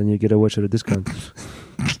dicks, then you get a watch at a discount.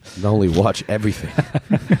 Not only watch, everything.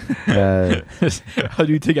 How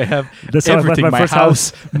do you think I have That's how I everything? bought my My first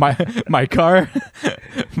house, my car,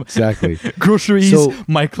 Exactly. groceries, So-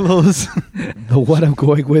 my clothes. The one I'm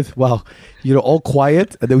going with, wow, all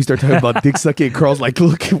quiet, and then we start talking about dick sucking, and Carl's like,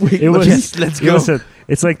 look, wait, It was- yes, let's go. Listen,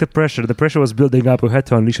 it's like the pressure. The pressure was building up. We had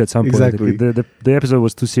to unleash at some point. Exactly. The episode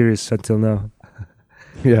was too serious until now.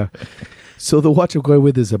 Yeah. So the watch I'm going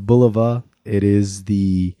with is a Bulova. It is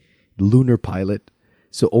the Lunar Pilot.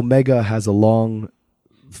 So Omega has a long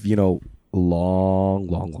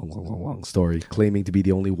story claiming to be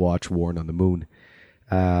the only watch worn on the moon.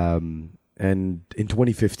 And in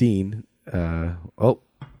 2015,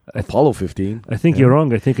 Apollo 15. I think you're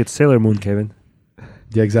wrong. I think it's Sailor Moon, Kevin.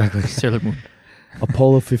 Yeah, exactly. Sailor Moon.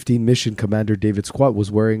 Apollo 15 mission commander David Squat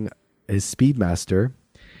was wearing his Speedmaster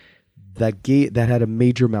that had a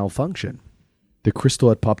major malfunction. The crystal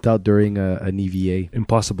had popped out during an EVA.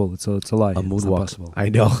 Impossible. It's a lie. A It's moonwalk. not possible. I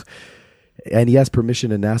know. And he has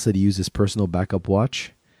permission in NASA to use his personal backup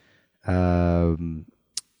watch. And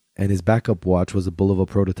his backup watch was a Bulova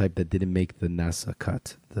prototype that didn't make the NASA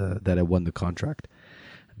cut, that had won the contract.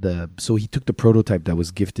 So he took the prototype that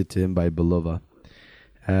was gifted to him by Bulova.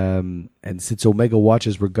 And since Omega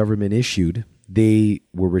watches were government issued, they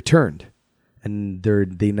were returned. And they're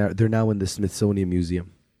now in the Smithsonian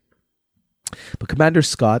Museum. But Commander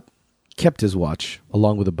Scott kept his watch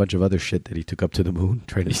along with a bunch of other shit that he took up to the moon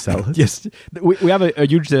trying to sell it. Yes, we have a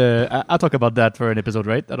huge. I'll talk about that for an episode,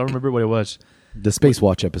 right? I don't remember what it was. The Space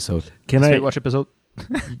Watch episode. Can Space I Watch episode?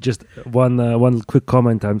 just one quick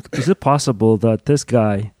comment? Is it possible that this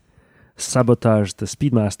guy sabotaged the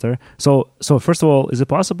Speedmaster? So first of all, is it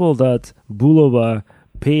possible that Bulova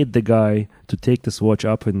paid the guy to take this watch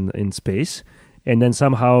up in space, and then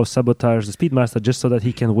somehow sabotage the Speedmaster just so that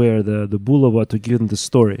he can wear the Bulova to give him the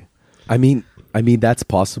story? I mean that's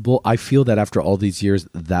possible. I feel that after all these years,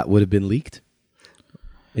 that would have been leaked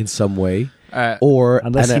in some way. I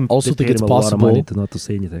also think it's possible to not to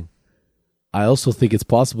say anything. I also think it's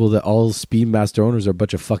possible that all Speedmaster owners are a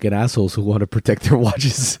bunch of fucking assholes who want to protect their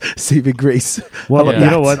watches' saving grace. Well, Yeah. you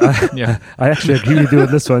know what? Yeah. I actually agree with you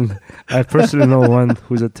on this one. I personally know one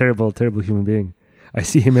who's a terrible, terrible human being. I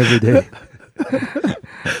see him every day.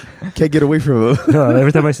 Can't get away from him. No,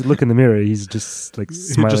 every time I look in the mirror, he's just like You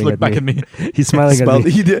smiling just look at back me. at me. He's smiling at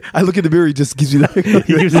me. I look in the mirror, he just gives you that.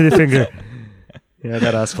 He gives me the finger. Yeah,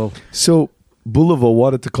 that asshole. So Bulova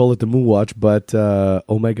wanted to call it the Moonwatch, but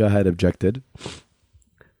Omega had objected.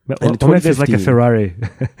 In Omega is like a 2015 Ferrari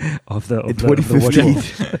of the In watch 2015,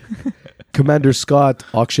 world. Commander Scott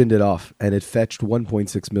auctioned it off, and it fetched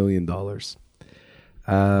 $1.6 million.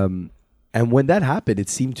 And when that happened, it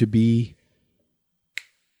seemed to be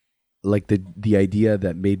like the idea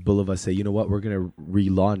that made Bulova say, you know what, we're going to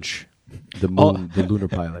relaunch the moon, the lunar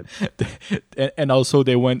pilot. And also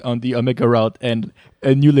they went on the Omega route and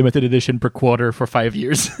a new limited edition per quarter for 5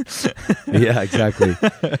 years. Yeah, exactly.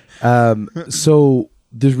 So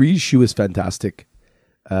the reissue is fantastic.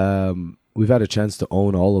 We've had a chance to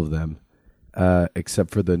own all of them, except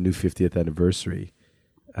for the new 50th anniversary.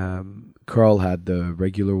 Carl had the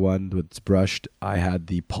regular one that's brushed. I had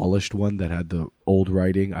the polished one that had the old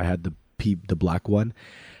writing. I had the black one.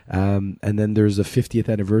 And then there's a 50th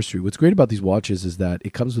anniversary. What's great about these watches is that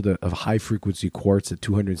it comes with a high frequency quartz at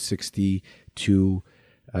 262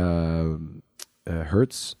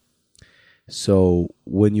 hertz. So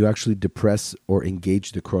when you actually depress or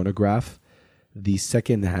engage the chronograph, the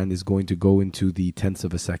second hand is going to go into the tenths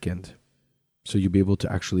of a second. So you'll be able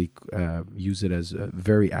to actually use it as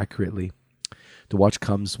very accurately. The watch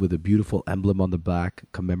comes with a beautiful emblem on the back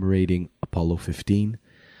commemorating Apollo 15,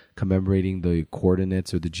 commemorating the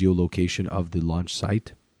coordinates or the geolocation of the launch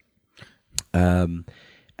site. And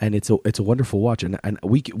it's a wonderful watch. And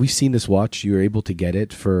we've seen this watch. You're able to get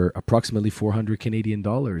it for approximately 400 Canadian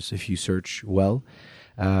dollars if you search well.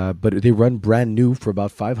 But they run brand new for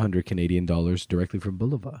about 500 Canadian dollars directly from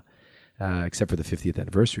Bulova, except for the 50th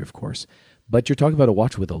anniversary, of course. But you're talking about a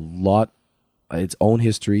watch with a lot, its own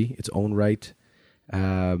history, its own right.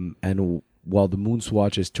 And while the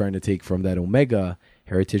Moonswatch is trying to take from that Omega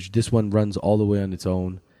heritage, this one runs all the way on its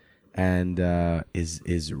own and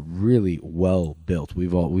is really well built.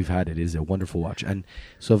 We've had it. It is a wonderful watch. And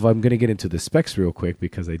so if I'm going to get into the specs real quick,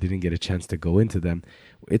 because I didn't get a chance to go into them,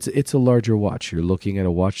 it's a larger watch. You're looking at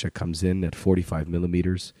a watch that comes in at 45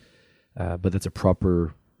 millimeters, but that's a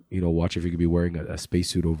proper watch if you're going to be wearing a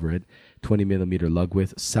spacesuit over it. 20 millimeter lug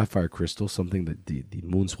width, sapphire crystal, something that the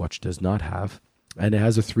Moonswatch does not have. And it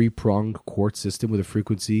has a 3-pronged quartz system with a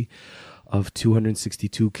frequency of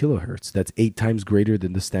 262 kilohertz. That's 8 times greater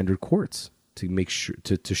than the standard quartz to make sure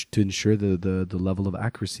to ensure the level of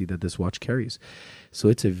accuracy that this watch carries. So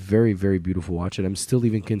it's a very, very beautiful watch. And I'm still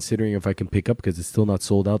even considering if I can pick up, because it's still not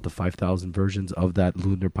sold out, the 5,000 versions of that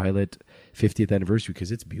Lunar Pilot 50th anniversary,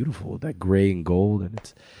 because it's beautiful. That gray and gold, and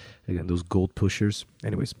it's, again, those gold pushers.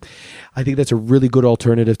 Anyways, I think that's a really good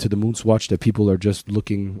alternative to the Moonswatch that people are just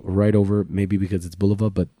looking right over, maybe because it's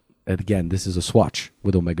Bulova. But again, this is a Swatch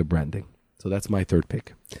with Omega branding. So that's my third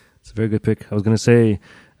pick. It's a very good pick. I was going to say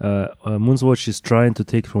Moonswatch is trying to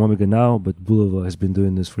take from Omega now, but Bulova has been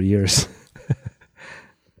doing this for years.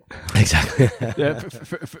 Exactly. Yeah,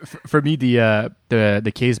 for me,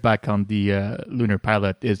 the case back on the Lunar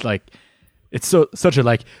Pilot is like it's such a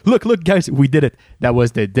like, look, guys, we did it. That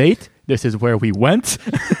was the date. This is where we went.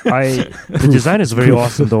 The design is very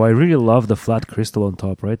awesome, though. I really love the flat crystal on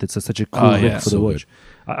top. Right, it's such a cool look for the watch.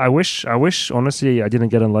 I wish, honestly, I didn't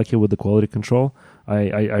get unlucky with the quality control.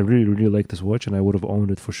 I really, really like this watch, and I would have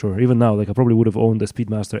owned it for sure. Even now, like I probably would have owned the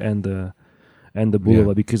Speedmaster and the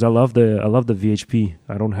Bulova because I love the VHP.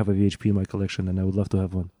 I don't have a VHP in my collection, and I would love to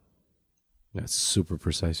have one. That's super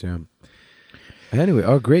precise, yeah.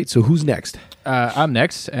 Anyway, great. So who's next? I'm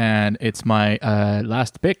next, and it's my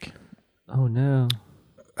last pick. Oh no!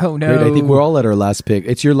 Oh no! Great. I think we're all at our last pick.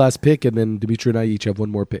 It's your last pick, and then Dimitri and I each have one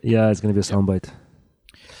more pick. Yeah, it's gonna be a soundbite.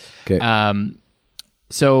 Okay.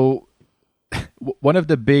 So one of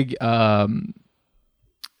the big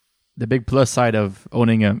plus side of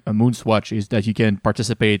owning a Moonswatch is that you can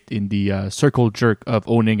participate in the circle jerk of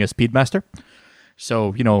owning a Speedmaster.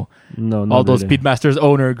 So, all those really. Speedmasters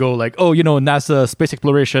owner go like, oh, NASA space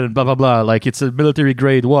exploration, blah, blah, blah. Like, it's a military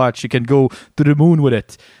grade watch. You can go to the moon with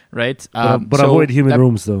it, right? But avoid humid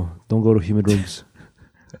rooms, though. Don't go to humid rooms.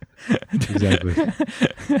 Exactly.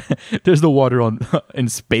 There's no water in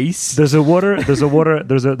space. There's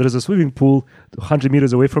a swimming pool 100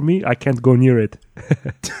 meters away from me. I can't go near it.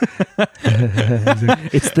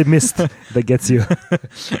 It's the mist that gets you.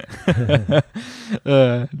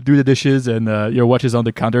 Do the dishes and your watch is on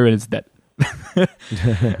the counter and it's dead.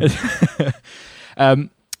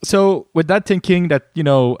 So with that thinking that,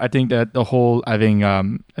 I think that the whole having a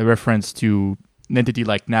reference to an entity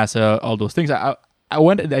like NASA, all those things, I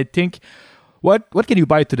went and I think, what can you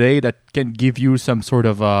buy today that can give you some sort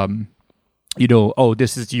of,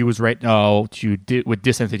 this is used right now with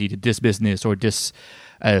this entity to this business or this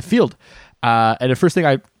field. And the first thing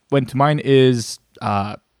I went to mind is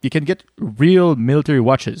you can get real military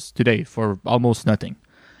watches today for almost nothing.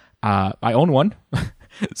 I own one.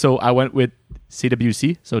 So I went with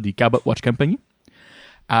CWC, so the Cabot Watch Company.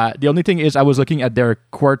 The only thing is I was looking at their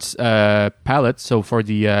quartz palette. So for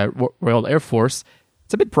the Royal Air Force,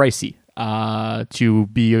 it's a bit pricey to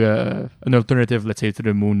be an alternative, let's say, to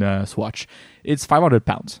the Moon Swatch. It's 500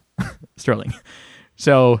 pounds sterling.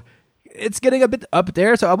 So it's getting a bit up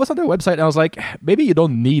there. So I was on their website and I was like, maybe you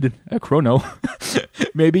don't need a chrono.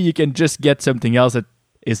 Maybe you can just get something else that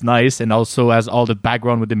is nice and also has all the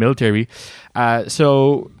background with the military.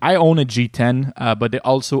 So I own a G10, but they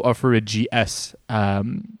also offer a GS.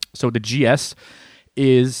 So the GS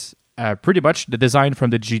is pretty much the design from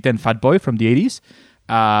the G10 Fat Boy from the 80s.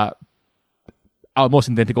 Almost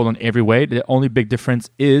identical in every way. The only big difference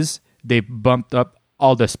is they bumped up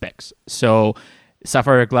all the specs. So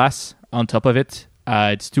sapphire glass on top of it.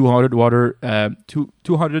 It's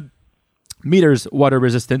 200 meters water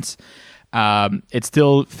resistance. It's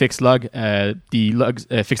still fixed lug.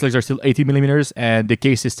 The fixed lugs are still 80 millimeters, and the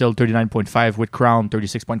case is still 39.5 with crown,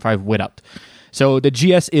 36.5 without. So the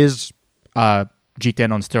GS is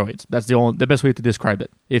G10 on steroids. That's the best way to describe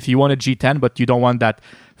it. If you want a G10, but you don't want that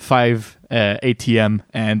 5 ATM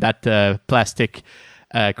and that plastic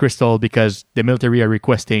crystal because the military are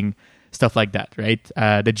requesting stuff like that, right?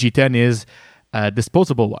 The G10 is a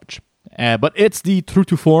disposable watch. But it's the true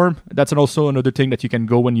to form. That's also another thing that you can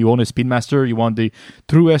go when you own a Speedmaster. You want the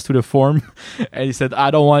truest to the form. And he said, I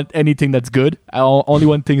don't want anything that's good. I only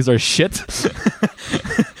want things that are shit.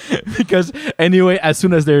 Because anyway, as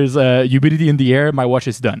soon as there's humidity in the air, my watch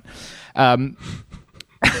is done.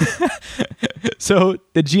 So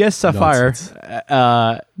the GS Sapphire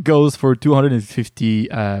goes for 250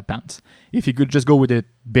 pounds. If you could just go with the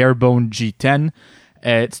bare bone G10,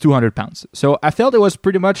 it's 200 pounds. So I felt it was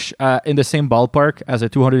pretty much in the same ballpark as a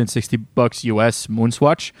 $260 US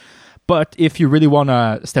Moonswatch. But if you really want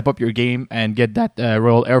to step up your game and get that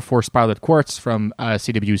Royal Air Force Pilot Quartz from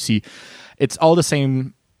CWC, it's all the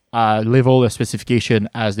same level of specification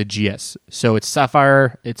as the GS. So it's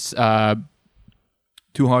sapphire, it's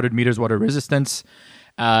 200 meters water resistance.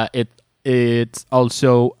 It's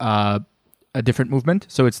also a different movement.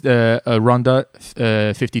 So it's the Ronda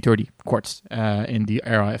 5030 quartz in the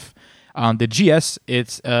RF. On the GS,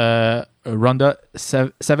 it's a Ronda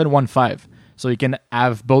 715. So you can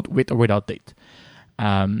have both with or without date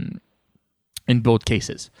in both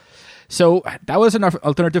cases. So that was an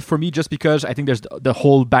alternative for me just because I think there's the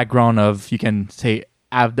whole background of, you can say,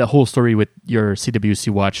 have the whole story with your CWC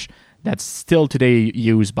watch that's still today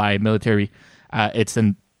used by military. It's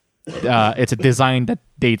a design that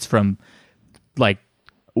dates from like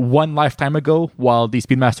one lifetime ago, while the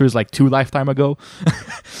Speedmaster is like 2 lifetime ago.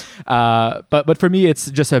 But for me,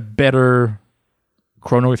 it's just a better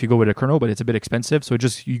chrono if you go with a chrono, but it's a bit expensive. So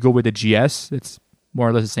you go with the GS. It's more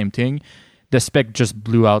or less the same thing. The spec just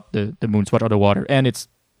blew out the Moonswatch out of the water, and it's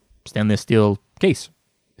stainless steel case,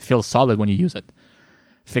 feels solid when you use it.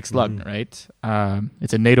 Fixed lug, right?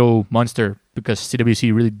 It's a NATO monster because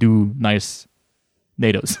CWC really do nice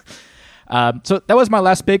NATOs. So that was my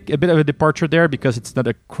last pick. A bit of a departure there because it's not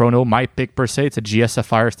a chrono, my pick per se. It's a GS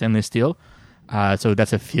Sapphire stainless steel. So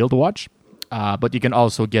that's a field watch. But you can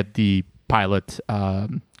also get the Pilot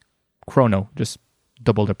chrono, just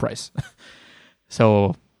double the price.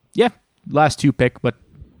 So yeah, last two pick, but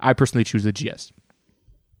I personally choose the GS.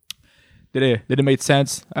 Did it make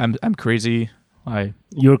sense? I'm crazy.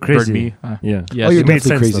 You're crazy. Me. Yeah. Yes. Oh, you're It made definitely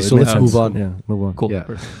sense, crazy. though. It So made let's sense. move on. Yeah, move on. Cool. Yeah.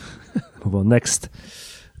 Move on. Next.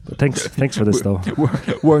 But thanks for this, though.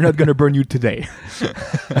 We're not gonna burn you today.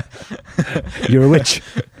 You're a witch.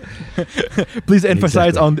 Please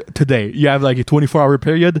emphasize Exactly. on today. You have like a 24-hour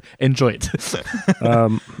period. Enjoy it.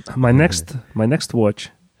 My next watch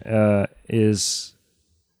is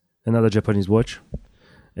another Japanese watch,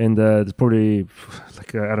 and it's probably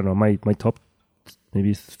like I don't know my top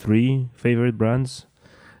maybe 3 favorite brands.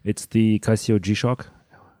 It's the Casio G-Shock.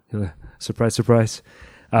 Surprise, surprise.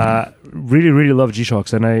 Really love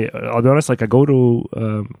G-Shocks, and I'll be honest, like I go to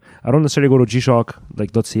I don't necessarily go to G-Shock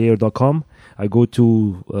like .ca or .com. I go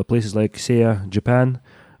to places like Seiya Japan,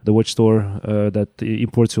 the watch store that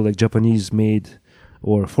imports like Japanese made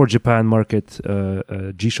or for Japan market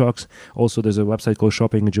G-Shocks. Also, there's a website called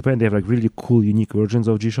Shopping in Japan. They have like really cool, unique versions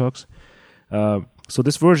of G-Shocks. So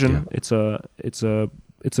this version, it's a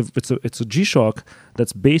G-Shock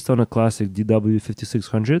that's based on a classic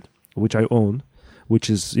DW5600, which I own, which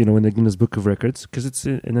is in the Guinness Book of Records because it's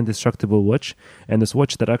an indestructible watch, and this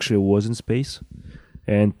watch that actually was in space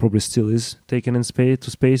and probably still is taken in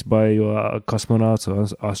space by cosmonauts or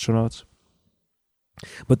astronauts.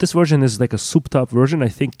 But this version is like a souped-up version. I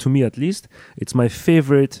think, to me at least, it's my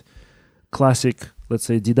favorite classic, let's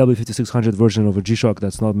say, DW5600 version of a G-Shock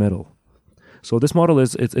that's not metal. So this model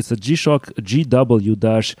it's a G-Shock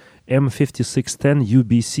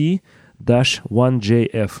GW-M5610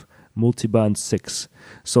 UBC-1JF multiband 6.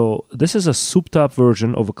 So this is a souped-up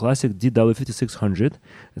version of a classic DW5600.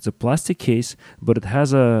 It's a plastic case, but it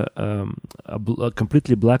has a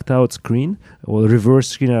completely blacked-out screen or reverse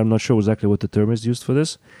screen. I'm not sure exactly what the term is used for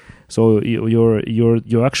this. So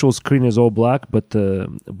your actual screen is all black, but the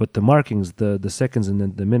markings, the seconds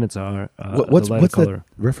and the minutes are What's the lighter color. that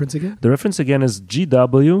reference again? The reference again is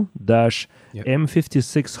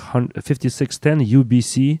GW-M5610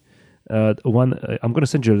 UBC. I'm going to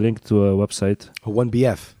send you a link to a website. A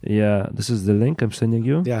 1BF. Yeah, this is the link I'm sending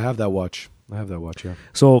you. Yeah, I have that watch. Yeah.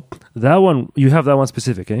 So that one, you have that one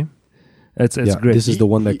specific, eh? It's great. This is the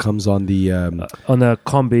one that comes on the on a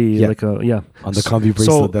combi, Yeah. like on the combi bracelet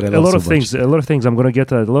so that I a love lot so of things. A lot of things. I'm gonna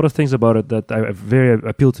get a lot of things about it that very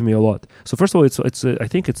appeal to me a lot. So first of all, it's I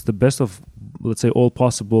think it's the best of, let's say, all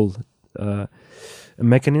possible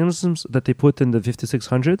mechanisms that they put in the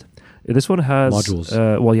 5600. This one has Modules.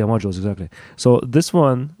 Modules, exactly. So this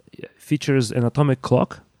one features an atomic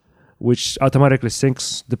clock, which automatically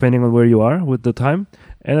syncs depending on where you are with the time,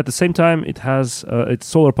 and at the same time it has it's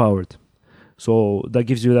solar powered. So that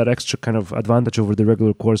gives you that extra kind of advantage over the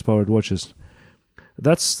regular quartz powered watches.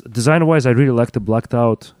 That's design wise, I really like the blacked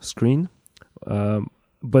out screen.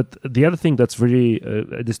 But the other thing that's really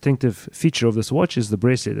a distinctive feature of this watch is the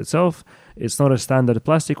bracelet itself. It's not a standard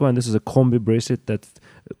plastic one. This is a combi bracelet that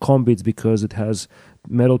combis because it has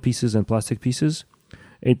metal pieces and plastic pieces.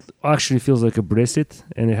 It actually feels like a bracelet,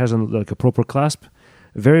 and it has like a proper clasp.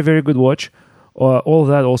 Very, very good watch. All of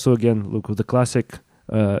that also, again, look with the classic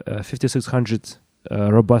 5600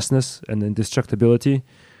 robustness and indestructibility,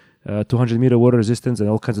 200 meter water resistance, and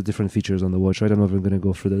all kinds of different features on the watch. Right? I'm not even going to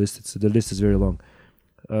go through the list. The list is very long.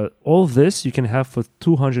 All of this you can have for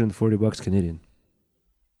 $240 Canadian.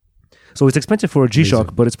 So it's expensive for a G-Shock,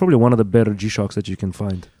 Amazing. but it's probably one of the better G-Shocks that you can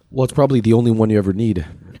find. Well, it's probably the only one you ever need.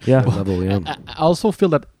 Yeah. Level, yeah. I also feel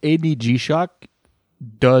that any G-Shock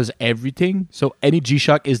does everything. So any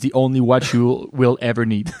G-Shock is the only watch you will ever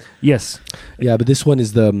need. Yes. Yeah, but this one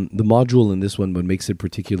is the module in this one. What makes it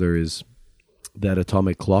particular is that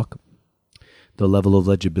atomic clock, the level of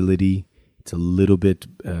legibility. It's a little bit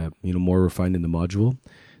more refined in the module.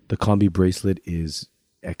 The combi bracelet is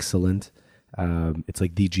excellent. It's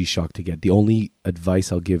like the G-Shock to get. The only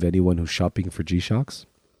advice I'll give anyone who's shopping for G-Shocks,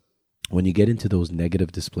 when you get into those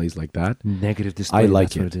negative displays like that, Negative display. I like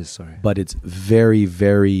that's what it. it is. Sorry. but it's very,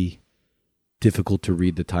 very difficult to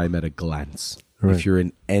read the time at a glance Right. if you're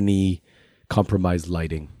in any compromised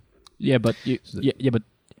lighting. Yeah, but but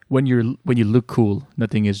when you look cool,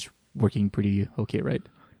 nothing is working pretty okay, right?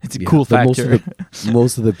 It's a cool but factor.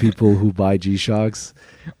 Most of the people who buy G-Shocks,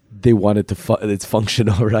 they want it to it's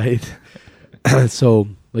functional, right? So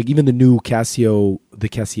Like even the new Casio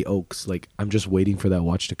Oaks, like I'm just waiting for that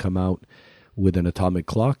watch to come out with an atomic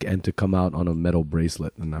clock and to come out on a metal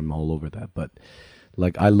bracelet, and I'm all over that. But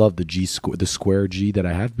like I love the Square G that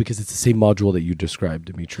I have because it's the same module that you described,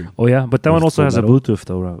 Dimitri. Oh yeah, but that one also has a metal. Bluetooth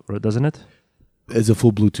though, doesn't it? It's a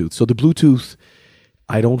full Bluetooth. So the Bluetooth,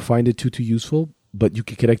 I don't find it too useful, but you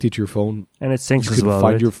can connect it to your phone. And it syncs You as can well,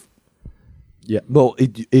 find right? your well,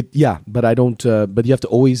 but I don't. But you have to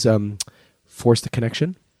always force the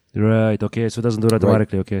connection. Right, okay, so it doesn't do it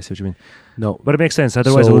automatically. Okay, I see what you mean. No, But it makes sense,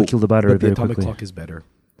 otherwise it will kill the battery but the very atomic quickly. clock is better.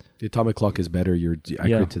 The atomic clock is better. You're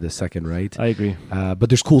accurate to the second, right? I agree. But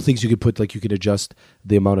there's cool things you could put, like you can adjust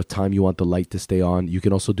the amount of time you want the light to stay on. You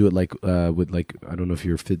can also do it like with like I don't know if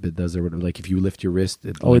your Fitbit does it, like if you lift your wrist,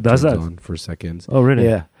 it does turns that? on for seconds. Oh, really?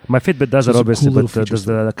 Yeah, My Fitbit does So that it's a obviously, cool little but feature does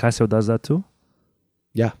the Casio does that too?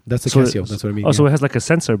 yeah, that's the So- Casio. That's what I mean. Oh, so yeah. it has like a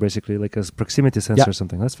sensor basically, like a proximity sensor Yeah. or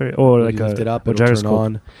something. That's very, or When like you lift it up, a it'll turn gyroscope.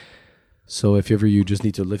 on. So if ever you just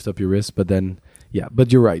need to lift up your wrist, but then yeah,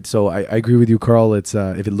 but you're right. So I agree with you, Carl. It's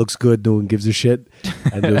if it looks good, no one gives a shit.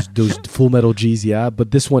 And those full metal G's, yeah.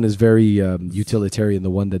 But this one is very utilitarian. The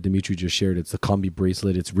one that Dimitri just shared, it's the combi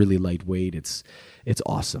bracelet. It's really lightweight. It's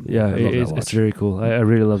awesome. Yeah, I love that it's watch. very cool. I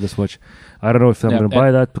really love this watch. I don't know if I'm Yeah, going to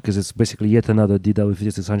buy that because it's basically yet another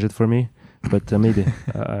DW5600 for me. But maybe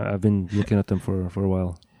I've been looking at them for a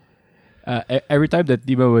while. Every time that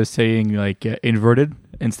Dima was saying like inverted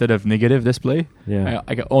instead of negative display, Yeah.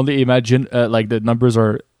 I can only imagine like the numbers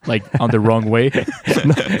are like on the wrong way.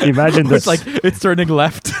 Imagine It's this. like it's turning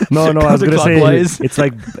left. No, I was going to say counterclockwise. it's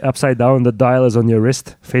like upside down. The dial is on your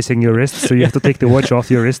wrist, facing your wrist. So you have to take the watch off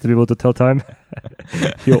your wrist to be able to tell time.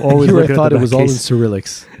 You always You look at thought the it was back all in case.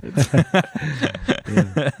 Cyrillics.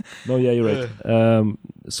 No, yeah, you're right.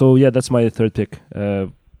 So yeah, that's my third pick.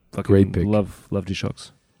 Fucking Great pick. Love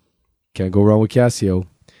G-Shocks. Can't go wrong with Casio.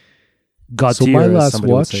 God So tier, my as last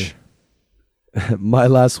somebody would say. watch, my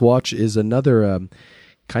last watch is another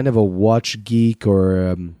kind of a watch geek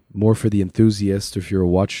or more for the enthusiast if you're a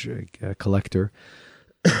watch collector.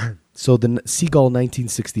 So the Seagull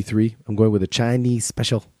 1963, I'm going with a Chinese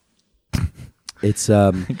special. It's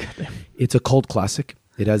a cult classic.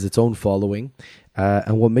 It has its own following,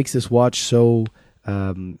 and what makes this watch so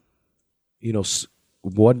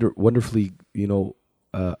wonderfully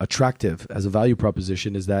attractive as a value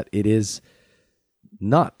proposition is that it is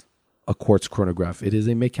not a quartz chronograph. It is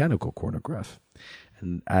a mechanical chronograph.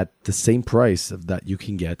 And at the same price of that, you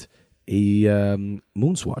can get a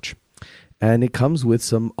Moonswatch. And it comes with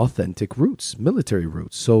some authentic roots, military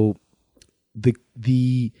roots. So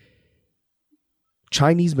the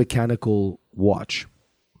Chinese mechanical watch,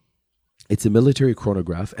 it's a military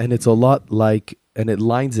chronograph, and it's a lot like, and it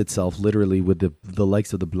lines itself literally with the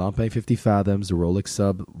likes of the Blancpain 50 Fathoms, the Rolex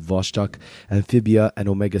Sub, Vostok, Amphibia, and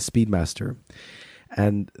Omega Speedmaster.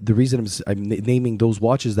 And the reason I'm naming those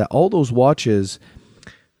watches, that all those watches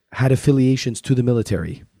had affiliations to the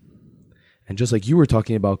military. And just like you were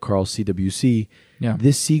talking about, Carl, CWC, Yeah.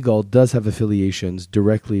 this Seagull does have affiliations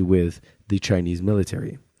directly with the Chinese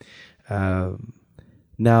military.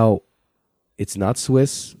 Now, it's not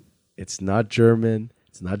Swiss, it's not German,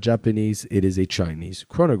 it's not Japanese, it is a Chinese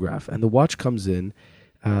chronograph. And the watch comes in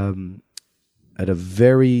at a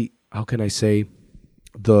very, how can I say,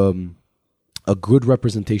 a good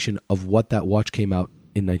representation of what that watch came out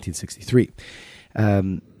in 1963.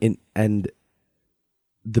 And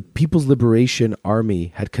the People's Liberation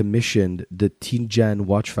Army had commissioned the Tianjin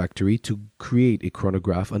Watch Factory to create a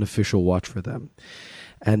chronograph, an official watch for them.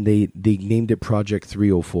 And they named it Project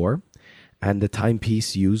 304. And the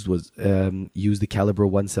timepiece used was used the caliber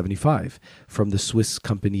 175 from the Swiss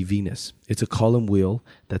company Venus. It's a column wheel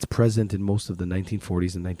that's present in most of the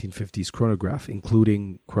 1940s and 1950s chronograph,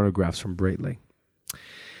 including chronographs from Breitling.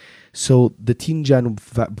 So the Tianjin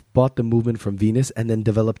bought the movement from Venus and then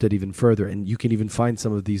developed it even further. And you can even find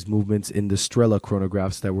some of these movements in the Strela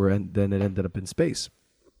chronographs that were then it ended up in space.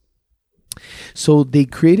 So they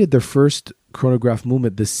created their first chronograph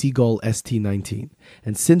movement, the Seagull ST19.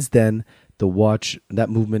 And since then, the watch, that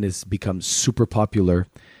movement has become super popular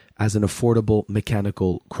as an affordable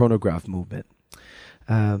mechanical chronograph movement.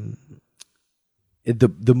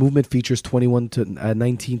 The movement features 19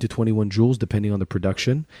 to 21 joules, depending on the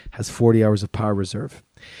production, has 40 hours of power reserve.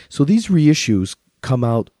 So these reissues come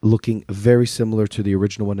out looking very similar to the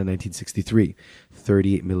original one in 1963,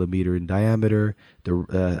 38 millimeter in diameter.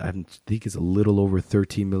 I think it's a little over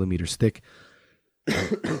 13 millimeters thick.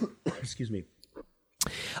 Excuse me.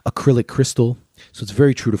 Acrylic crystal, so it's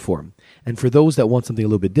very true to form. And for those that want something a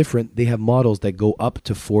little bit different, they have models that go up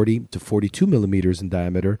to 40 to 42 millimeters in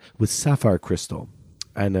diameter with sapphire crystal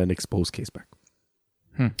and an exposed caseback.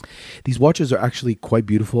 These watches are actually quite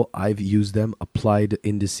beautiful. I've used them, applied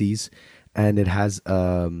indices, and it has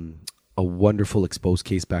a wonderful exposed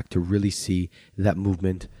case back to really see that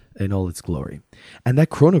movement in all its glory. And that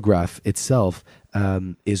chronograph itself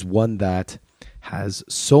is one that has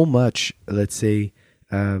so much, let's say,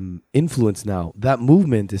 influence now. That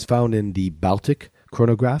movement is found in the Baltic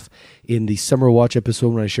chronograph. In the Summer Watch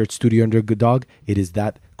episode when I shared Studio Underdog, it is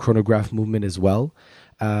that chronograph movement as well.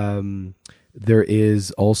 There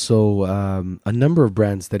is also a number of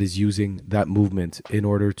brands that is using that movement in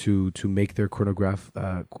order to make their chronograph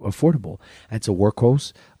affordable. It's a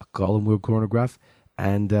workhorse, a column wheel chronograph,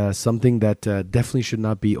 and something that definitely should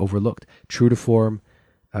not be overlooked. True to form,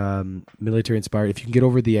 military inspired. If you can get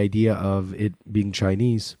over the idea of it being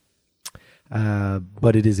Chinese,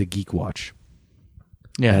 but it is a geek watch.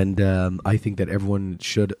 Yeah. And I think that everyone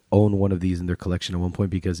should own one of these in their collection at one point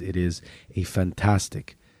because it is a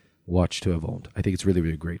fantastic watch to have owned. I think it's really,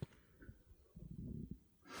 really great.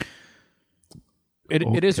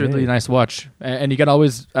 It is a really nice watch, and you can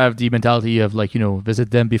always have the mentality of like,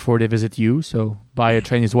 visit them before they visit you. So buy a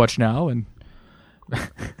Chinese watch now, and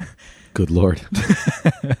Good Lord,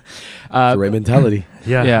 the right mentality.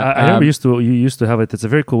 Yeah, Yeah, I remember you used to have it. It's a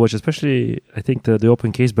very cool watch, especially I think the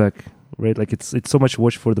open case back, right? Like it's so much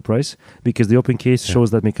watch for the price because the open case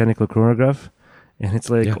shows that mechanical chronograph, and it's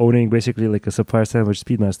like owning basically like a Sapphire Sandwich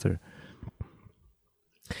Speedmaster.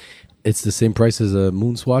 It's the same price as a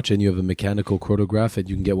Moonswatch, and you have a mechanical chronograph, and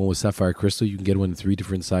you can get one with sapphire crystal. You can get one in 3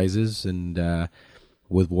 different sizes, and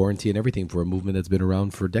with warranty and everything for a movement that's been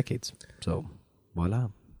around for decades. So, voila.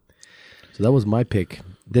 So that was my pick.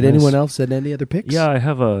 Did anyone else send any other picks? Yeah, I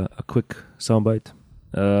have a quick soundbite.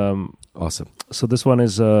 Awesome. So this one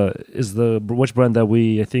is the watch brand that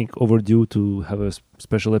I think overdue to have a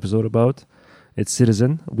special episode about. It's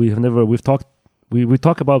Citizen. We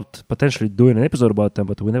talk about potentially doing an episode about them,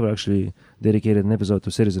 but we never actually dedicated an episode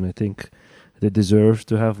to Citizen. I think they deserve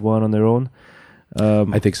to have one on their own.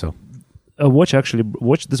 I think so.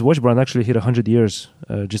 This watch brand actually hit 100 years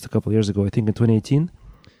just a couple of years ago. I think in 2018,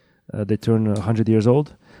 they turned 100 years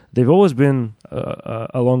old. They've always been,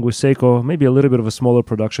 along with Seiko, maybe a little bit of a smaller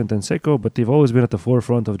production than Seiko, but they've always been at the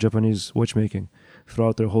forefront of Japanese watchmaking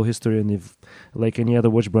throughout their whole history. And they've, like any other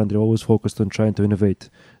watch brand, they're always focused on trying to innovate,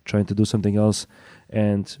 trying to do something else.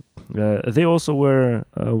 And they also were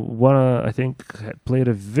I think, played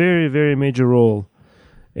a very, very major role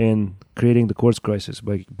in creating the quartz crisis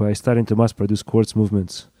by starting to mass produce quartz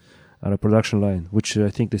movements on a production line, which I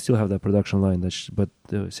think they still have that production line, but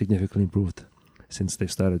significantly improved since they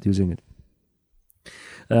started using it.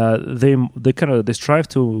 They strive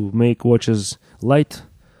to make watches light,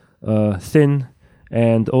 thin,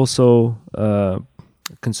 and also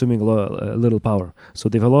consuming a little power. So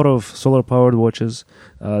they have a lot of solar powered watches.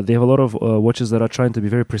 They have a lot of watches that are trying to be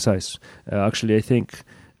very precise. Actually, I think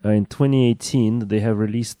in 2018 they have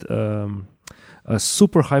released a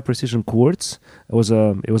super high precision quartz. It was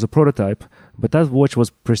a prototype, but that watch was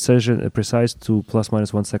precise to plus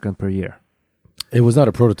minus 1 second per year. It was not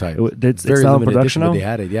a prototype. It's very now in limited production edition, but now. they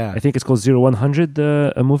had it, yeah. I think it's called 0100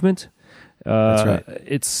 a movement. That's right.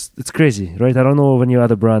 It's crazy, right? I don't know of any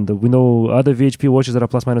other brand. We know other VHP watches that are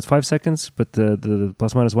plus minus 5 seconds, but the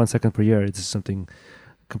plus minus 1 second per year, it's something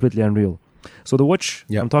completely unreal. So the watch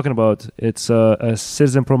I'm talking about, it's a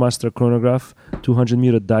Citizen ProMaster chronograph, 200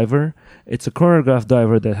 meter diver. It's a chronograph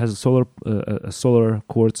diver that has a solar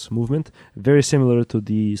quartz movement, very similar to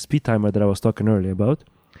the speed timer that I was talking earlier about.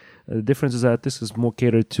 The difference is that this is more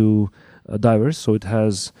catered to divers, so it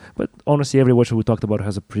has, but honestly every watch we talked about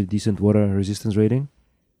has a pretty decent water resistance rating.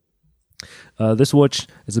 This watch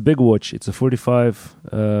is a big watch. It's a 45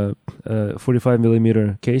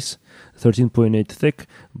 millimeter case, 13.8 thick,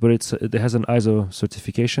 but it has an ISO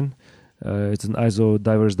certification. It's an ISO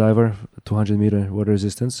diver's diver, 200 meter water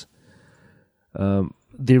resistance.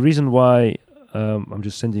 The reason why I'm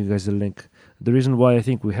just sending you guys the link. The reason why I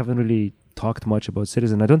think we haven't really talked much about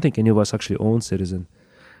Citizen, I don't think any of us actually own Citizen.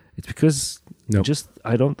 It's because I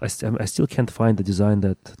still can't find the design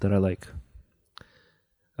that I like.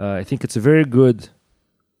 I think it's a very good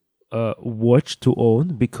watch to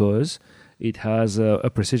own because it has a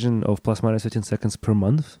precision of plus minus 15 seconds per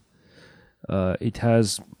month. It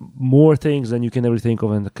has more things than you can ever think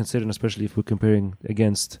of, and considering, especially if we're comparing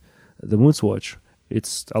against the Moonswatch,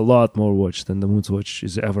 it's a lot more watch than the Moonswatch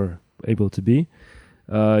is ever able to be.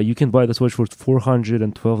 You can buy this watch for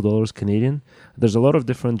 $412 Canadian. There's a lot of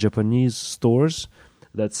different Japanese stores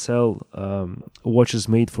that sell watches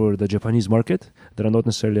made for the Japanese market that are not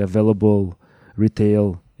necessarily available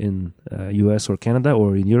retail in US or Canada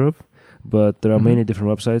or in Europe, but there are many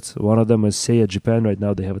different websites. One of them is Seiya Japan. Right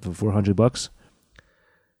now they have it for $400.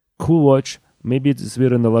 cool watch. Maybe it's a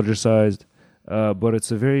bit on the larger side, but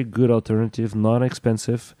it's a very good alternative,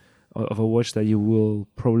 non-expensive, of a watch that you will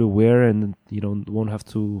probably wear and won't have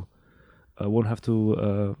to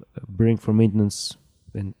bring for maintenance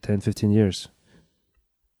in 10-15 years.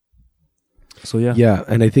 So yeah,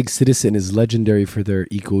 and I think Citizen is legendary for their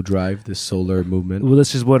Eco Drive, the solar movement. Well,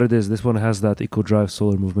 this is what it is. This one has that Eco Drive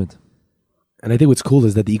solar movement. And I think what's cool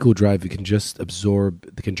is that the Eco Drive, you can just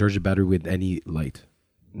they can charge the battery with any light,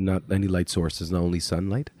 not any light sources, not only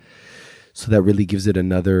sunlight. So that really gives it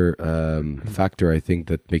another factor, I think,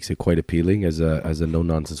 that makes it quite appealing as a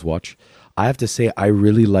no-nonsense watch. I have to say, I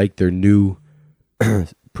really like their new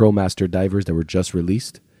ProMaster divers that were just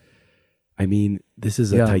released. I mean, this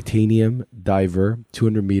is a titanium diver,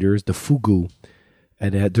 200 meters, the Fugu.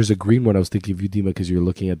 And there's a green one. I was thinking of you, Dima, because you're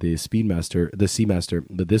looking at the Seamaster.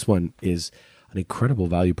 But this one is an incredible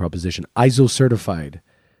value proposition. ISO certified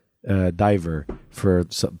diver for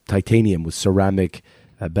titanium with ceramic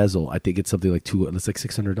bezel. I think it's something like it's like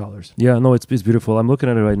 $600. Yeah, no, it's beautiful. I'm looking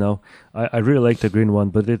at it right now. I really like the green one,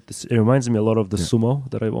 but it reminds me a lot of the Sumo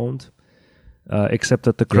that I've owned, except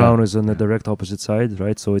that the crown is on the direct opposite side,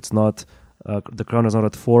 right? So it's not. The crown is not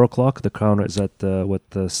at 4 o'clock. The crown is at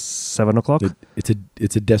 7 o'clock. It's a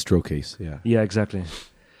Destro case. Yeah. Yeah, exactly.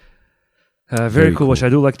 Very cool watch. I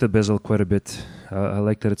do like the bezel quite a bit. I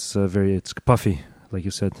like that it's it's puffy, like you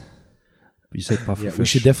said. You said puffy. Yeah, we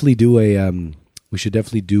should definitely do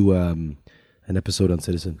an episode on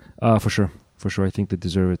Citizen. For sure. I think they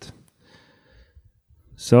deserve it.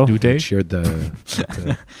 So do they? Shared the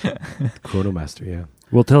Chronomaster. Yeah.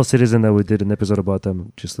 We'll tell Citizen that we did an episode about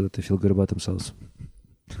them, just so that they feel good about themselves.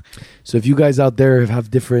 So if you guys out there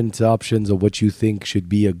have different options of what you think should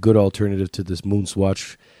be a good alternative to this Moons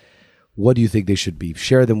watch, what do you think they should be?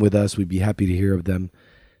 Share them with us. We'd be happy to hear of them.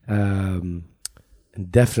 And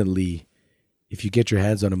definitely, if you get your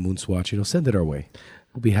hands on a Moons watch, send it our way.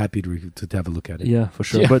 We'll be happy to have a look at it. Yeah, for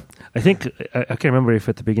sure. Yeah. But I think, I can't remember if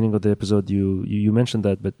at the beginning of the episode you mentioned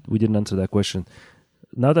that, but we didn't answer that question.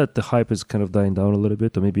 Now that the hype is kind of dying down a little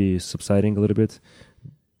bit, or maybe subsiding a little bit,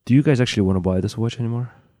 do you guys actually want to buy this watch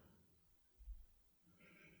anymore?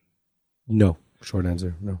 No. Short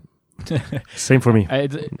answer, no. Same for me.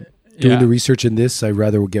 Doing the research in this, I'd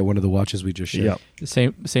rather get one of the watches we just shared. Yeah.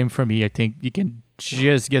 Same for me. I think you can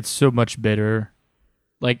just get so much better.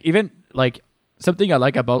 Something I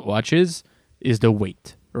like about watches is the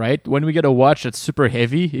weight, right? When we get a watch that's super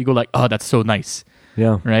heavy, you go like, oh, that's so nice.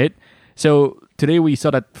 Yeah. Right? So today we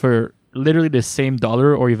saw that for literally the same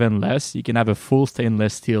dollar or even less, you can have a full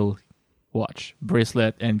stainless steel watch,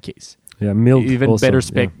 bracelet, and case. Yeah, milled even also, better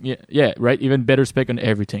spec. Yeah, right. Even better spec on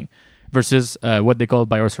everything versus what they call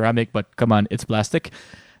bioceramic, but come on, it's plastic.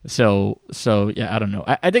 So yeah, I don't know.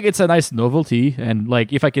 I think it's a nice novelty, and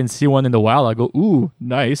like if I can see one in the wild, I go, ooh,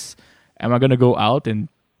 nice. Am I gonna go out and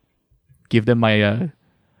give them my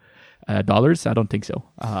dollars? I don't think so.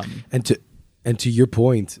 And to your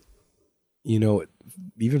point,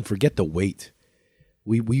 even forget the weight.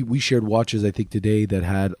 We shared watches, I think, today that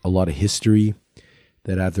had a lot of history,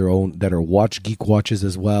 that have their own, that are watch geek watches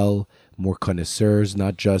as well, more connoisseurs,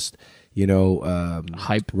 not just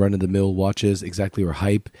hype, run of the mill watches, exactly, or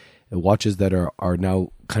hype watches that are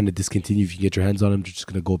now kind of discontinued. If you get your hands on them, they're just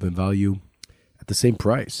going to go up in value at the same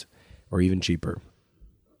price or even cheaper.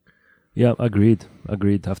 Yeah, agreed.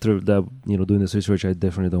 After that, doing this research, I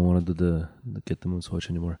definitely don't want to get the Moons watch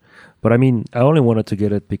anymore. But I mean, I only wanted to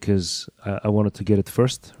get it because I wanted to get it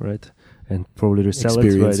first, right? And probably resell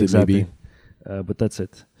it, right? Exactly. Maybe. But that's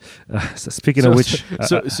it. So speaking of which,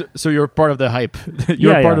 so you're part of the hype.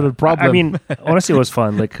 You're part of the problem. I mean, honestly, it was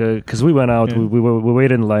fun. Like, because we went out, we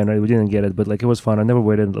waited in line. Right? We didn't get it, but like it was fun. I never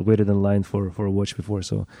waited in line for a watch before,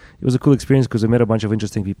 so it was a cool experience because we met a bunch of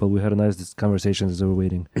interesting people. We had a nice conversations as we were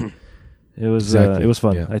waiting. It was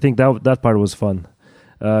fun. Yeah. I think that part was fun.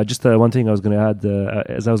 Just one thing I was going to add,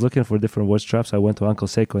 as I was looking for different watch straps, I went to Uncle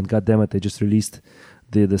Seiko, and goddammit, they just released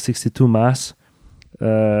the 62 mass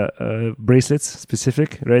bracelets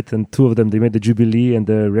specific, right? And two of them, they made the Jubilee and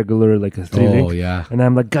the regular, like a 3-link. Oh, yeah. And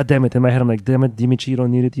I'm like, goddammit. In my head, I'm like, damn it, Dimitri, you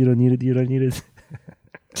don't need it.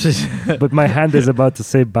 But my hand is about to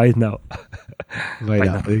say buy now. Buy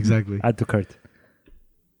now. Exactly. Add to cart.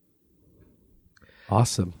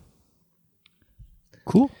 Awesome.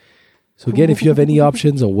 Cool. So again, if you have any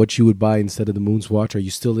options on what you would buy instead of the Moons watch, are you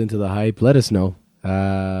still into the hype? Let us know.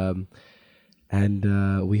 And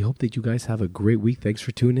we hope that you guys have a great week. Thanks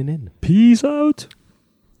for tuning in. Peace out.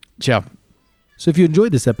 Ciao. So if you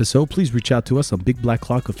enjoyed this episode, please reach out to us on Big Black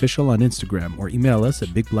Clock Official on Instagram or email us at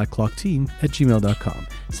bigblackclockteam@gmail.com.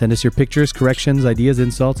 Send us your pictures, corrections, ideas,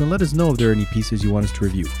 insults, and let us know if there are any pieces you want us to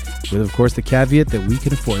review, with of course the caveat that we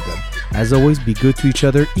can afford them. As always, be good to each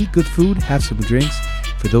other, eat good food, have some drinks.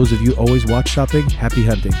 For those of you always watch shopping, happy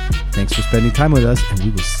hunting. Thanks for spending time with us, and we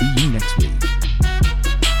will see you next week.